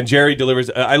 And Jerry delivers,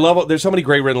 I love, there's so many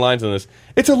great written lines in this.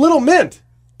 It's a little mint.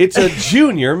 It's a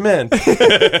junior mint.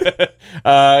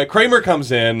 Kramer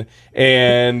comes in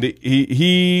and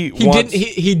he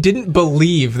didn't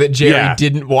believe that Jerry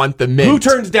didn't want the mint. Who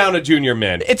turns down a junior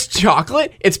mint? It's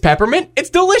chocolate. It's peppermint.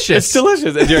 It's delicious. It's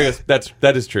delicious. And Jerry goes,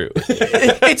 that is true.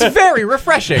 It's very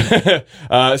refreshing.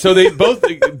 So they both.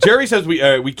 Jerry says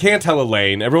we can't tell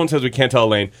Elaine. Everyone says we can't tell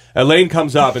Elaine. Elaine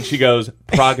comes up and she goes,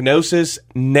 prognosis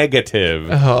negative.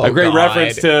 Oh, a great God.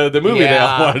 reference to the movie they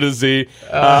all wanted to see.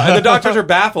 And the doctors are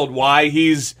baffled why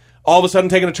he's all of a sudden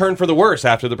taking a turn for the worse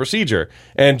after the procedure.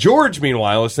 And George,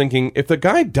 meanwhile, is thinking, if the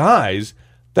guy dies,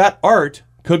 that art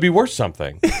could be worth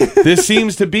something. This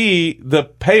seems to be the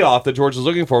payoff that George is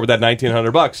looking for with that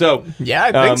 $1,900. So yeah,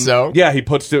 I think so. Yeah,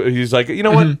 he's like, you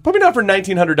know what? Put me down for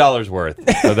 $1,900 worth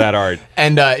of that art.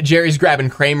 And Jerry's grabbing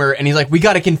Kramer, and he's like, "We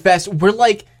got to confess, we're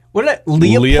like, what is it?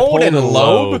 Leopold and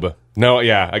Loeb?" No,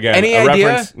 yeah. Again, any idea?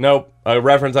 Reference? Nope. A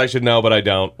reference I should know, but I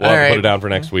don't. We'll have to put it down for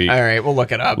next week. All right, we'll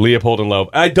look it up. Leopold and Loeb.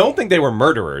 I don't think they were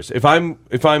murderers. If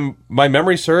my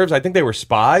memory serves, I think they were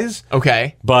spies.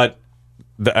 Okay, but.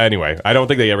 Anyway, I don't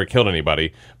think they ever killed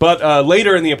anybody. But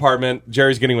later in the apartment,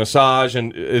 Jerry's getting a massage,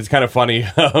 and it's kind of funny.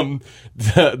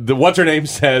 The what's her name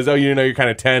says, "Oh, you know, you're kind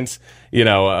of tense,"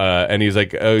 and he's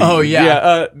like,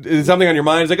 is something on your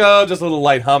mind?" He's like, "Oh, just a little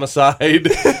light homicide."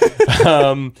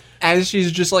 As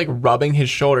she's just like rubbing his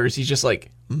shoulders, he's just like,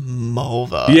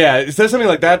 "Mulva." Yeah, it says something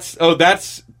like that's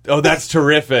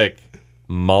terrific.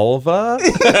 Mulva?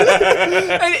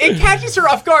 And it catches her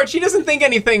off guard. She doesn't think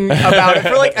anything about it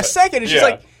for like a second. And she's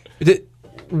like,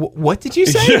 what did you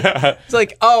say? Yeah. It's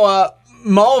like,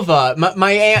 Mulva,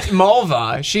 my aunt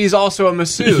Mulva. She's also a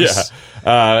masseuse.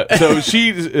 Yeah. So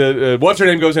she, what's her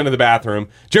name, goes into the bathroom.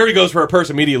 Jerry goes for her purse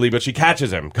immediately, but she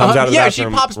catches him. Comes out of the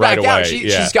bathroom. She pops right back away. out.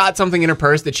 She's got something in her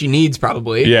purse that she needs,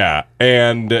 probably. Yeah,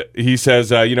 and he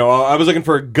says, I was looking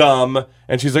for gum,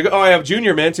 and she's like, "Oh, I have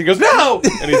Junior Mints." He goes, "No!"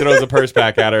 And he throws the purse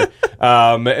back at her.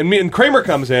 And Kramer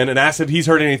comes in and asks if he's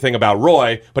heard anything about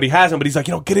Roy, but he hasn't. But he's like,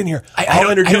 get in here. I'll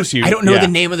introduce you. I don't know the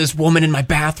name of this woman in my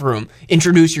bathroom.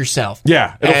 Introduce yourself.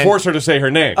 Yeah, it'll force her to say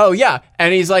her name. Oh, yeah.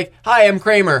 And he's like, "Hi, I'm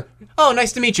Kramer." "Oh,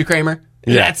 nice to meet you, Kramer."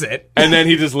 Yeah. That's it. And then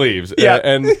he just leaves. Yeah.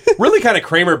 And really kind of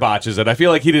Kramer botches it. I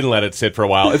feel like he didn't let it sit for a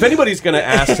while. If anybody's going to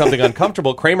ask something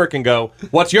uncomfortable, Kramer can go,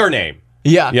 "What's your name?"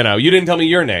 Yeah. You didn't tell me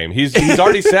your name. He's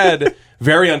already said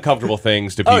very uncomfortable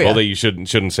things to people that you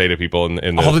shouldn't say to people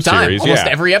in the all the time, series. almost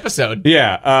every episode.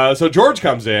 Yeah. So George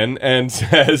comes in and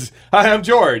says, "Hi, I'm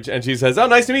George," and she says, "Oh,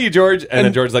 nice to meet you, George." And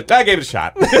then George's like, "I gave it a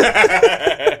shot."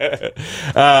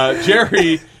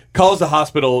 Jerry calls the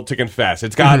hospital to confess.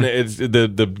 It's gotten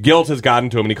the guilt has gotten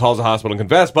to him, and he calls the hospital and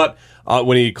confess. But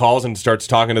when he calls and starts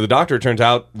talking to the doctor, it turns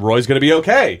out Roy's going to be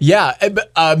okay. Yeah.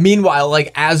 Meanwhile,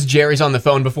 like as Jerry's on the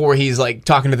phone before he's like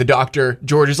talking to the doctor,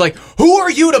 George is like, "Who are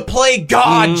you to play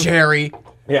God, Jerry?"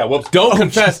 Yeah. Well, don't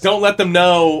confess. Don't let them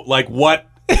know like what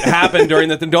happened during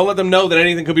that. Don't let them know that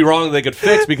anything could be wrong that they could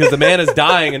fix, because the man is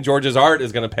dying and George's art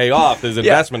is going to pay off. His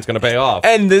investment's going to pay off.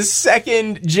 And the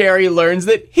second Jerry learns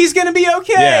that he's going to be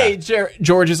okay,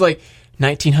 George is like,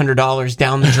 $1,900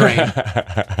 down the drain.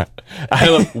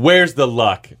 Where's the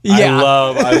luck? Yeah.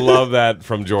 I love that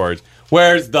from George.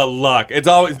 Where's the luck? It's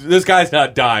always, this guy's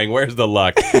not dying. Where's the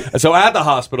luck? So at the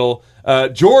hospital,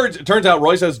 George, it turns out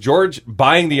Roy says George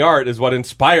buying the art is what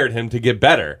inspired him to get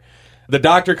better. The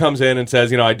doctor comes in and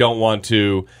says, I don't want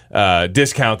to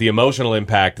discount the emotional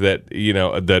impact that,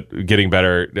 that getting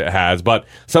better has, but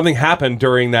something happened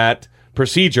during that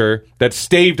procedure that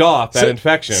staved off that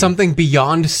infection. Something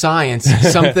beyond science,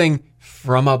 something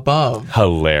from above.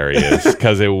 Hilarious,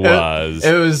 because it was.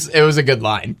 It was a good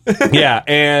line. Yeah,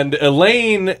 and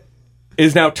Elaine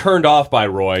is now turned off by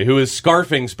Roy, who is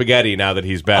scarfing spaghetti now that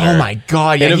he's better. Oh my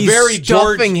God, yeah, he's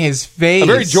stuffing his face. A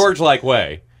very George-like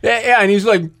way. Yeah, and he's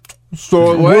like,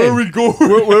 "So where are we going?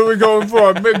 Where are we going for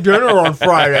our big dinner on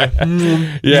Friday?"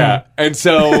 Yeah, and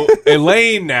so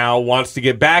Elaine now wants to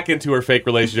get back into her fake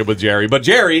relationship with Jerry, but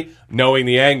Jerry, knowing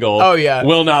the angle,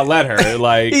 will not let her.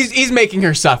 Like he's making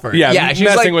her suffer. Yeah, she's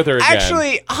messing like, with her again.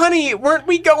 "Actually, honey, weren't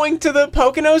we going to the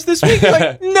Poconos this week?"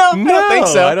 Like, no, I don't think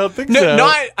so. I don't think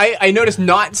so. I noticed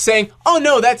not saying, "Oh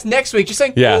no, that's next week." Just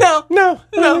saying, no.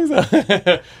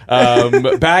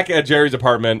 Back at Jerry's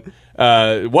apartment,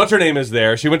 what's her name is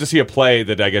there. She went to see a play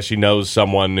that I guess she knows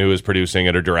someone who is producing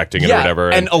it or directing it or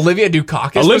whatever. And Olivia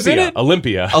Dukakis was in it?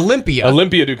 Olympia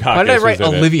Dukakis. Why did I write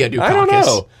Olivia Dukakis? I don't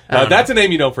know. That's a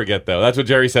name you don't forget, though. That's what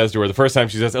Jerry says to her the first time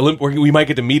she says, we might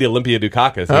get to meet Olympia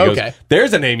Dukakis. And he goes,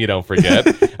 there's a name you don't forget.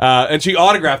 And she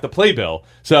autographed the playbill.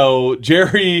 So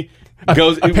Jerry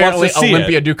goes. Apparently, wants to see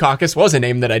Olympia Dukakis was a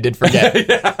name that I did forget.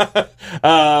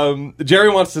 Jerry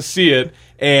wants to see it,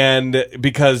 and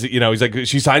because he's like,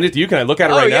 she signed it to you. Can I look at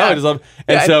it right now? I just love.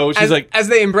 And so she's like, as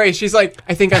they embrace, she's like,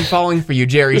 I think I'm falling for you,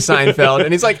 Jerry Seinfeld,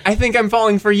 and he's like, I think I'm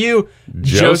falling for you,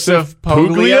 Joseph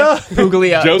Puglia.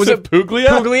 Joseph Puglia.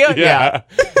 Puglia. Yeah.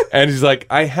 And he's like,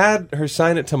 I had her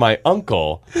sign it to my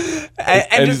uncle, and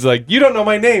just, he's like, you don't know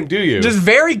my name, do you? Just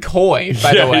very coy,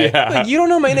 by the way. Yeah. Like, you don't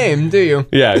know my name, do you?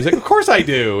 Yeah. He's like, of course I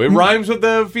do. It rhymes with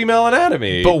the female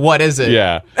anatomy. But what is it?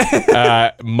 Yeah.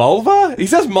 Mulva? He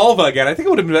says Mulva again. I think it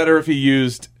would have been better if he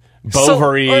used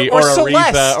Bovary or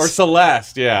Aretha or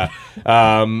Celeste. Yeah.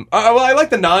 Well, I like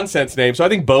the nonsense name, so I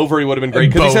think Bovary would have been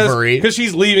great because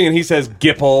she's leaving and he says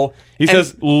Gipple. He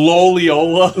says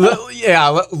Loliola.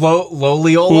 Loliola.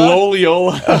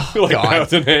 Loliola. Oh, like God.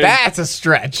 That's a name. That's a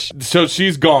stretch. So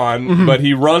she's gone, but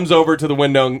he runs over to the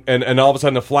window and all of a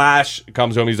sudden the Flash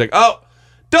comes home. He's like, oh,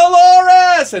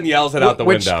 Dolores! And yells it out the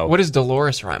window. What does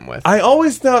Dolores rhyme with? I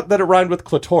always thought that it rhymed with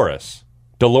clitoris.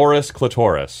 Dolores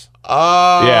clitoris.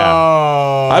 Oh.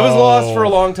 Yeah. I was lost for a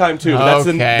long time, too. But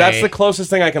Okay. that's the closest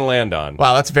thing I can land on.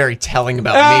 Wow, that's very telling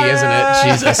about me, isn't it?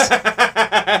 Jesus.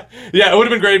 Yeah, it would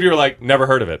have been great if you were like, never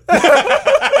heard of it.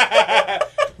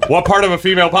 What part of a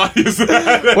female body is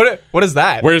that? What is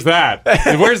that? Where's that?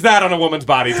 Where's that on a woman's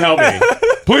body? Tell me.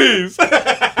 Please.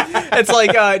 It's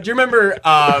like, do you remember...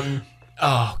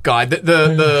 oh God,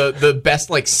 the best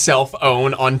like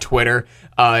self-own on Twitter.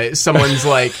 Someone's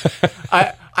like,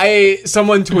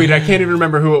 someone tweeted, I can't even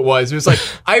remember who it was. It was like,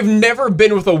 I've never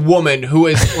been with a woman who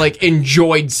has like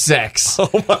enjoyed sex. Oh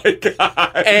my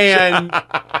God. And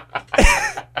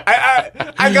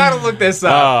I gotta look this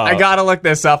up. I gotta look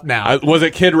this up now. Was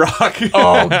it Kid Rock?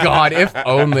 Oh God, if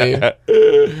only.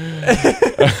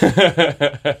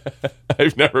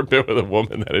 I've never been with a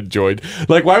woman that enjoyed.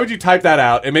 Like, why would you type that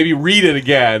out and maybe read it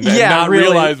again and not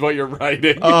realize what you're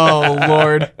writing? Oh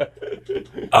Lord.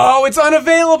 Oh, it's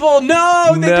unavailable.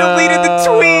 No, they deleted the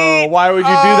tweet. Why would you do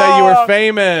that? You were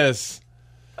famous.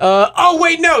 Oh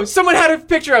wait, no. Someone had a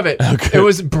picture of it. Okay. It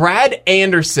was Brad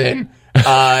Anderson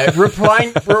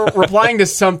replying to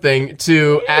something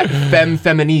to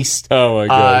 @FemFeministe. Oh my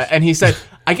gosh. And he said,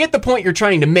 I get the point you're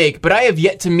trying to make, but I have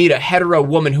yet to meet a hetero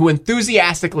woman who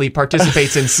enthusiastically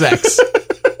participates in sex.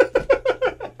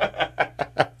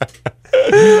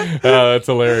 That's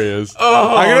hilarious.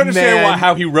 Oh, I can understand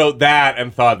how he wrote that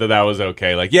and thought that was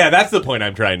okay. Like, yeah, that's the point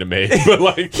I'm trying to make. But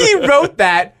like, he wrote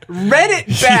that, read it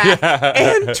back,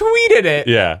 and tweeted it.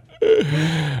 Yeah.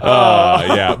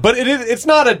 Yeah. But it's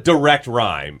not a direct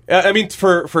rhyme. I mean,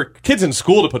 for kids in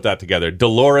school to put that together,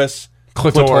 Dolores,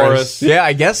 clitoris. Yeah,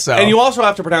 I guess so. And you also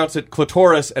have to pronounce it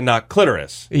clitoris and not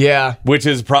clitoris. Yeah. Which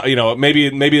is maybe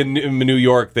in New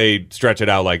York they stretch it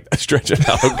out.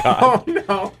 Oh God. Oh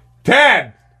no.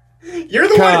 Dad! You're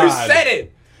the one who said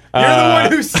it! You're the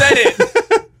one who said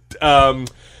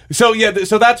it!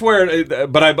 So that's where,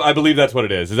 but I believe that's what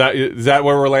it is. Is that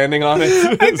where we're landing on it?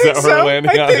 I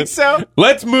think so.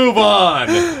 Let's move on.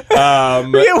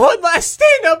 We get one last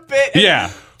stand-up bit. Yeah.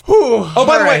 Whew. Oh,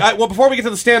 by the way, before we get to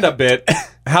the stand-up bit,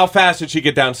 how fast did she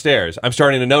get downstairs? I'm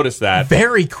starting to notice that.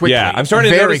 Very quickly. Yeah, I'm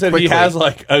starting to notice that he has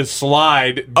like a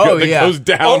slide that goes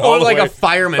down or like a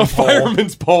fireman's pole.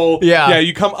 Fireman's pole. Yeah. Yeah,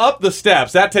 you come up the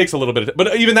steps. That takes a little bit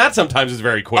but even that sometimes is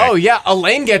very quick. Oh, yeah.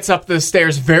 Elaine gets up the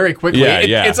stairs very quickly.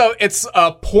 Yeah, It's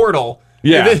a portal.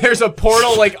 Yeah. There's a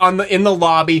portal like in the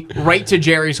lobby right to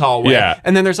Jerry's hallway. Yeah.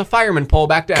 And then there's a fireman pole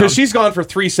back down. Because she's gone for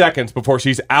 3 seconds before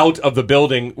she's out of the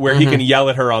building where he can yell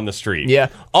at her on the street. Yeah.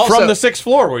 Also, from the 6th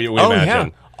floor, we imagine. Yeah.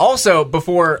 Also,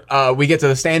 before we get to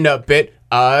the stand-up bit,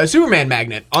 Superman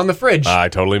magnet on the fridge. I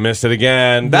totally missed it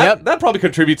again. That probably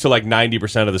contributes to like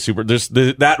 90% of the super. There's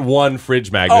that one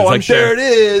fridge magnet. Oh, it's I'm like, sure. There it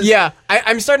is. Yeah,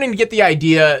 I'm starting to get the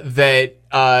idea that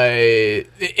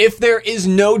if there is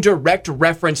no direct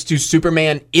reference to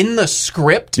Superman in the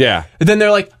script, then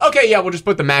they're like, okay, yeah, we'll just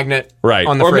put the magnet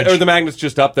on the fridge. Or the magnet's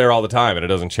just up there all the time and it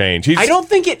doesn't change. I don't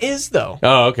think it is, though.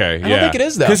 Oh, okay. I don't think it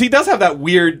is, though. Because he does have that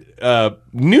weird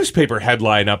newspaper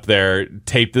headline up there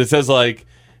taped that says, like,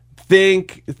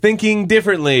 thinking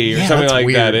differently or something like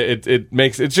weird. that.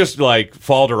 It's just like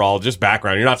falderall, just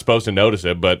background. You're not supposed to notice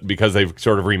it, but because they've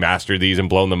sort of remastered these and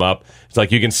blown them up, it's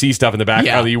like you can see stuff in the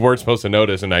background that you weren't supposed to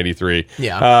notice in 93.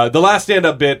 Yeah. The last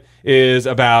stand-up bit is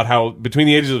about how between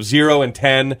the ages of 0 and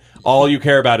 10, all you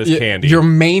care about is candy. Your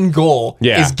main goal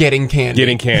is getting candy.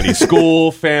 Getting candy.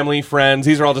 School, family, friends.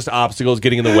 These are all just obstacles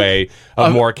getting in the way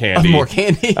of more candy. Of more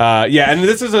candy. And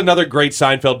this is another great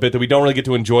Seinfeld bit that we don't really get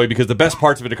to enjoy because the best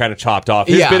parts of it are kind of chopped off.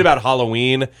 His bit about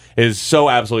Halloween is so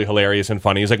absolutely hilarious and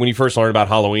funny. It's like when you first learn about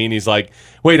Halloween, he's like,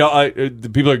 wait,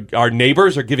 our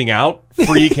neighbors are giving out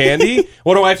free candy?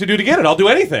 What do I have to do to get it? I'll do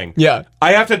anything. Yeah.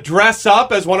 I have to dress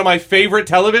up as one of my favorite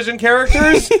television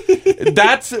characters?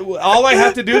 That's all I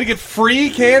have to do to get free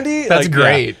candy? That's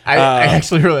great. I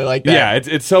actually really like that.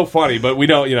 Yeah, it's so funny, but we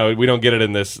don't get it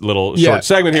in this little short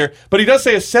segment here. But he does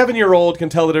say a 7-year-old can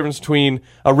tell the difference between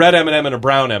a red M&M and a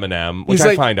brown M&M, which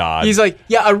I find odd. He's like,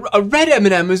 a red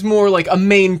M&M is more like a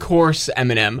main course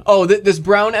M&M. Oh, this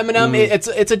brown M&M, it's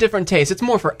a different taste. It's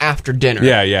more for after dinner.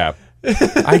 Yeah.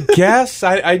 I guess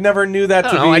I never knew that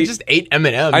to be. I just ate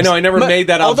M&Ms. I know, I never made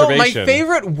that observation. Although my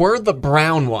favorite were the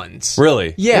brown ones.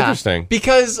 Really? Yeah. Interesting.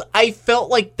 Because I felt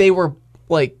like they were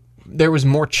like there was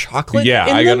more chocolate. Yeah,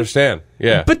 in I them, understand.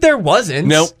 Yeah, but there wasn't.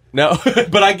 No,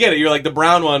 but I get it. You're like the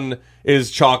brown one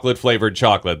is chocolate flavored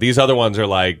chocolate. These other ones are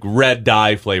like red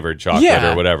dye flavored chocolate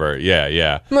or whatever.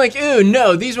 Yeah. I'm like, ooh,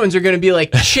 no, these ones are going to be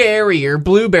like cherry or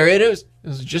blueberry. It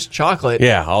was just chocolate.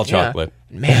 Yeah, all chocolate.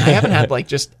 Man, I haven't had like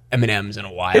just M&Ms in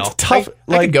a while. It's tough.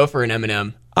 I could go for an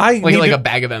M&M. Like a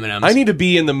bag of M&Ms. I need to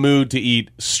be in the mood to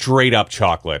eat straight up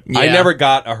chocolate. Yeah. I never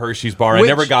got a Hershey's bar. I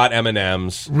never got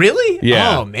M&Ms. Really?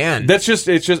 Yeah. Oh man. It's just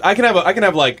I can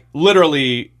have like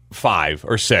literally 5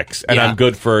 or 6 and I'm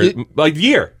good for like a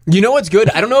year. You know what's good?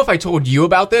 I don't know if I told you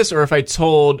about this or if I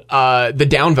told the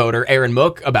downvoter Aaron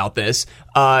Mook about this.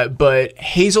 But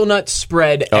hazelnut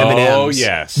spread M&Ms. Oh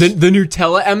yes, the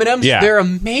Nutella M&Ms. Yeah, they're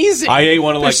amazing. I ate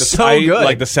one of like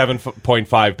good. the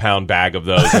 7.5 pound bag of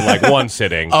those in like one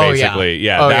sitting. Basically,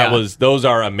 those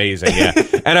are amazing. Yeah,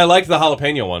 and I liked the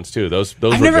jalapeno ones too. Those I've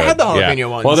were never good. had the jalapeno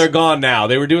ones. Well, they're gone now.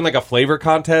 They were doing like a flavor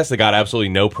contest. They got absolutely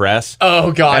no press.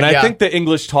 Oh god, and I think the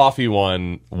English toffee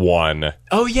one won.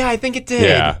 Oh yeah, I think it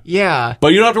did. Yeah. But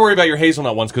you don't have to worry about your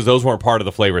hazelnut ones because those weren't part of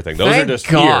the flavor thing. Those are just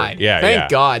God. here. Yeah,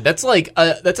 Thank God. That's like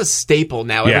that's a staple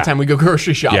now every time we go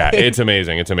grocery shopping. Yeah, it's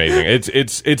amazing.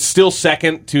 It's still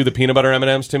second to the peanut butter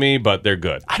M&Ms to me, but they're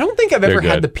good. I don't think I've ever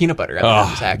had the peanut butter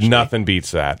M&Ms actually. Nothing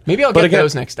beats that. Maybe I'll get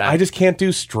those next time. I just can't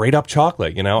do straight up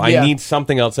chocolate, I need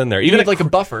something else in there. Even like a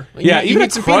buffer. You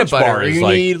need some peanut butter. Or you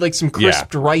need like some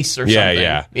crisped rice or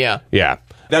something. Yeah.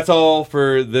 That's all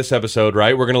for this episode,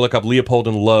 right? We're going to look up Leopold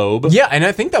and Loeb. Yeah, and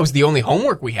I think that was the only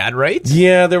homework we had, right?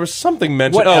 Yeah, there was something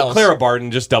mentioned. What else? Clara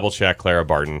Barton. Just double check Clara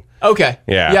Barton. Okay.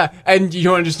 Yeah. And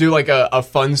you want to just do like a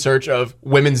fun search of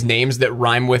women's names that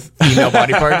rhyme with female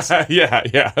body parts?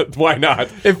 Yeah. Why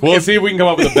not? We'll see if we can come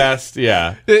up with the best.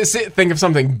 Yeah. Think of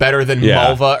something better than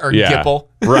Malva or Gipple.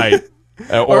 Right.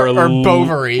 Or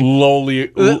Bovary.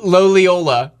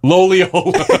 Loliola.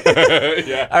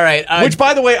 Yeah. All right. Which,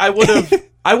 by the way, I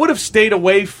would have stayed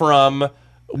away from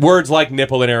words like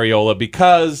nipple and areola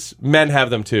because men have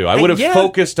them too. I would have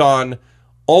focused on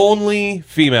only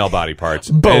female body parts.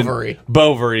 Bovary.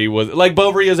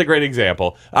 Bovary is a great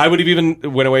example. I would have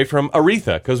even went away from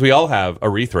Aretha because we all have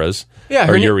urethras. Yeah,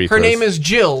 her name is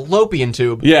Jill Lopian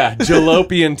Tube. Yeah,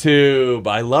 Jillopian Tube.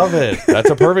 I love it. That's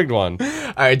a perfect one.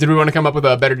 All right, did we want to come up with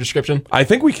a better description? I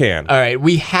think we can. All right,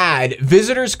 we had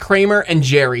visitors Kramer and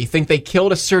Jerry think they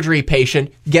killed a surgery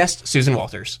patient. Guest Susan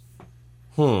Walters.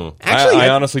 Actually, I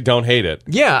honestly don't hate it.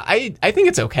 Yeah, I think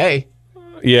it's okay.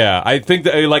 Yeah, I think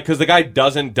that because the guy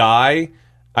doesn't die,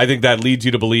 I think that leads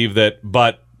you to believe that.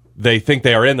 But they think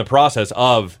they are in the process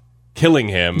of killing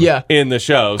him. In the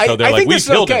show, so they're like, we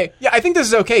killed him. Yeah, I think this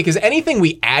is okay because anything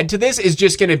we add to this is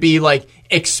just going to be like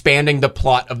expanding the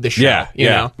plot of the show. Yeah, you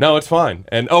know? No, it's fine.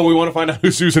 And we want to find out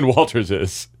who Susan Walters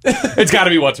is. It's got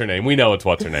to be what's her name. We know it's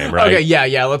what's her name, right? Okay,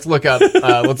 yeah. Let's look up.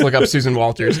 Susan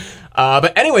Walters.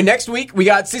 But anyway, next week we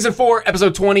got season 4,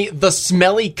 episode 20, The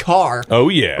Smelly Car. Oh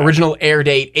yeah. Original air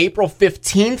date April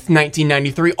 15th,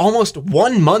 1993. Almost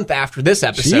 1 month after this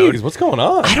episode. Jeez, what's going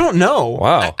on? I don't know.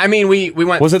 Wow. I mean, we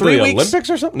went. Was it 3 the weeks? Olympics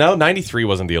or something? No, 93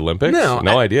 wasn't the Olympics.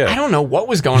 No idea. I don't know what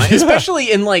was going on,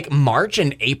 especially in like March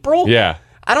and April. Yeah.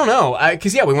 I don't know,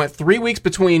 because we went 3 weeks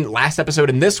between last episode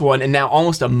and this one, and now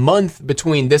almost a month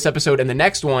between this episode and the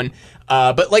next one.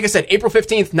 But like I said, April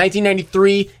 15th,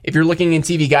 1993, if you're looking in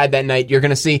TV Guide that night, you're going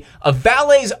to see a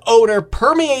valet's odor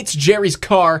permeates Jerry's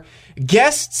car.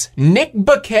 Guests Nick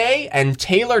Bakay and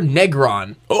Taylor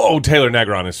Negron. Oh, Taylor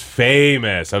Negron is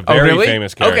famous. A very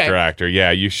famous character actor.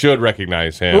 Yeah, you should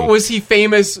recognize him. Was he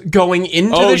famous going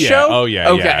into the show? Oh,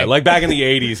 yeah. Okay. Yeah. Like back in the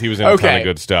 80s, he was in a ton of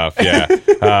good stuff. Yeah.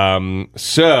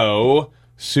 So,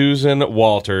 Susan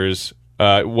Walters,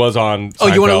 was on. Oh,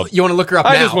 Seinfeld. you want to look her up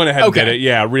now? I just went ahead and did it.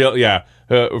 Yeah,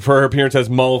 for her appearance as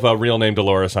Mulva, real name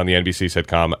Dolores, on the NBC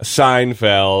sitcom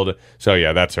Seinfeld. So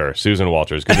yeah, that's her, Susan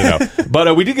Walters. Good to know.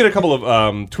 But we did get a couple of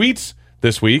tweets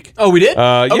this week. Oh, we did?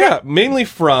 Okay. Yeah, mainly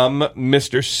from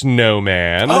Mr.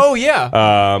 Snowman. Oh,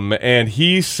 yeah. And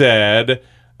he said,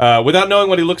 without knowing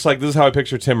what he looks like, this is how I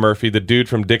picture Tim Murphy, the dude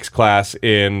from Dick's class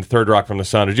in Third Rock from the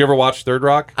Sun. Did you ever watch Third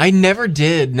Rock? I never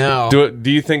did, no.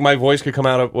 Do you think my voice could come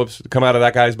out of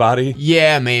that guy's body?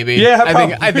 Yeah, maybe. Yeah,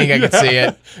 I think I could see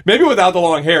it. Maybe without the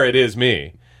long hair, it is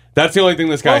me. That's the only thing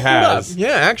this guy has. Yeah,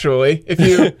 actually, if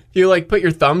you like put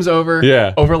your thumbs over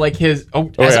like his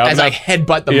as I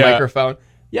headbutt the microphone.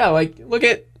 Yeah, like look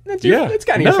at it's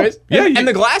kind of your face. Yeah, and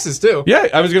the glasses too. Yeah,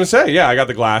 I was gonna say I got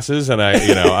the glasses, and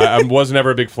I was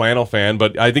never a big flannel fan,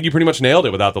 but I think you pretty much nailed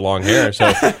it without the long hair.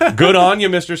 So good on you,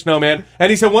 Mr. Snowman. And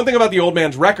he said one thing about the old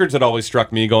man's records that always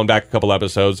struck me going back a couple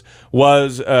episodes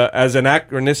was as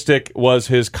anachronistic was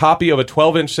his copy of a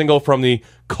 12-inch single from the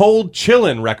Cold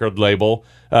Chillin' record label.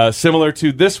 Similar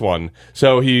to this one.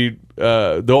 So he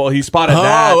spotted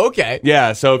that. Oh, okay.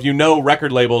 Yeah, so if you know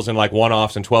record labels and like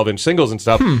one-offs and 12-inch singles and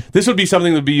stuff, this would be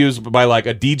something that would be used by like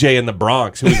a DJ in the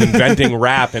Bronx who was inventing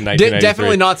rap in 1993.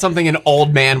 Definitely not something an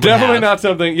old man would Definitely have. not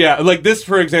something, yeah. Like this,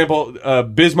 for example,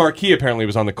 Biz Markie apparently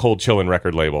was on the Cold Chillin'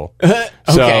 record label. Okay.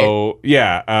 So,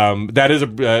 yeah, that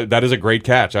is a great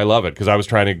catch. I love it because I was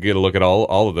trying to get a look at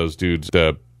all of those dudes'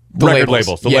 the record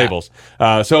labels. Labels.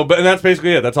 And that's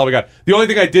basically it. That's all we got. The only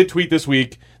thing I did tweet this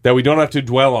week that we don't have to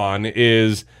dwell on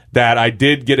is that I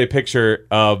did get a picture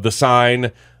of the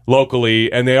sign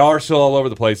locally, and they are still all over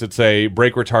the place that say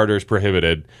 "brake retarders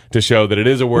prohibited" to show that it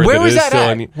is a word Where that was is that still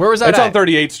at? in. Where was that It's at? on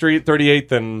 38th Street,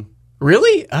 38th and.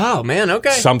 Really? Oh man.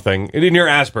 Okay. Something near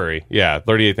Asbury. Yeah,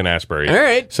 38th and Asbury. All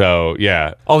right. So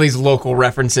yeah. All these local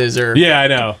references are. Yeah, I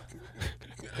know.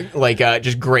 Like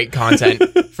just great content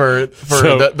for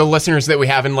the listeners that we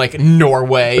have in like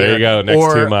Norway. There you go,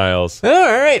 next 2 miles. Oh,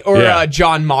 all right, or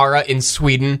John Mara in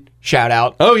Sweden. Shout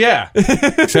out. Oh yeah,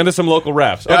 send us some local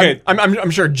refs. Okay,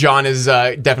 I'm sure John is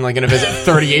definitely going to visit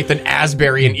 38th and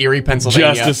Asbury in Erie,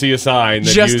 Pennsylvania, just to see a sign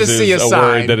that uses a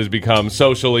word that has become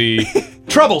socially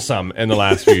troublesome in the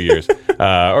last few years,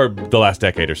 or the last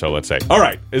decade or so. Let's say. All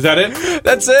right, is that it?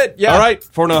 That's it. Yeah. All right.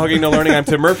 For No Hugging, No Learning. I'm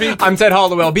Tim Murphy. I'm Ted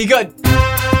Hollowell. Be good.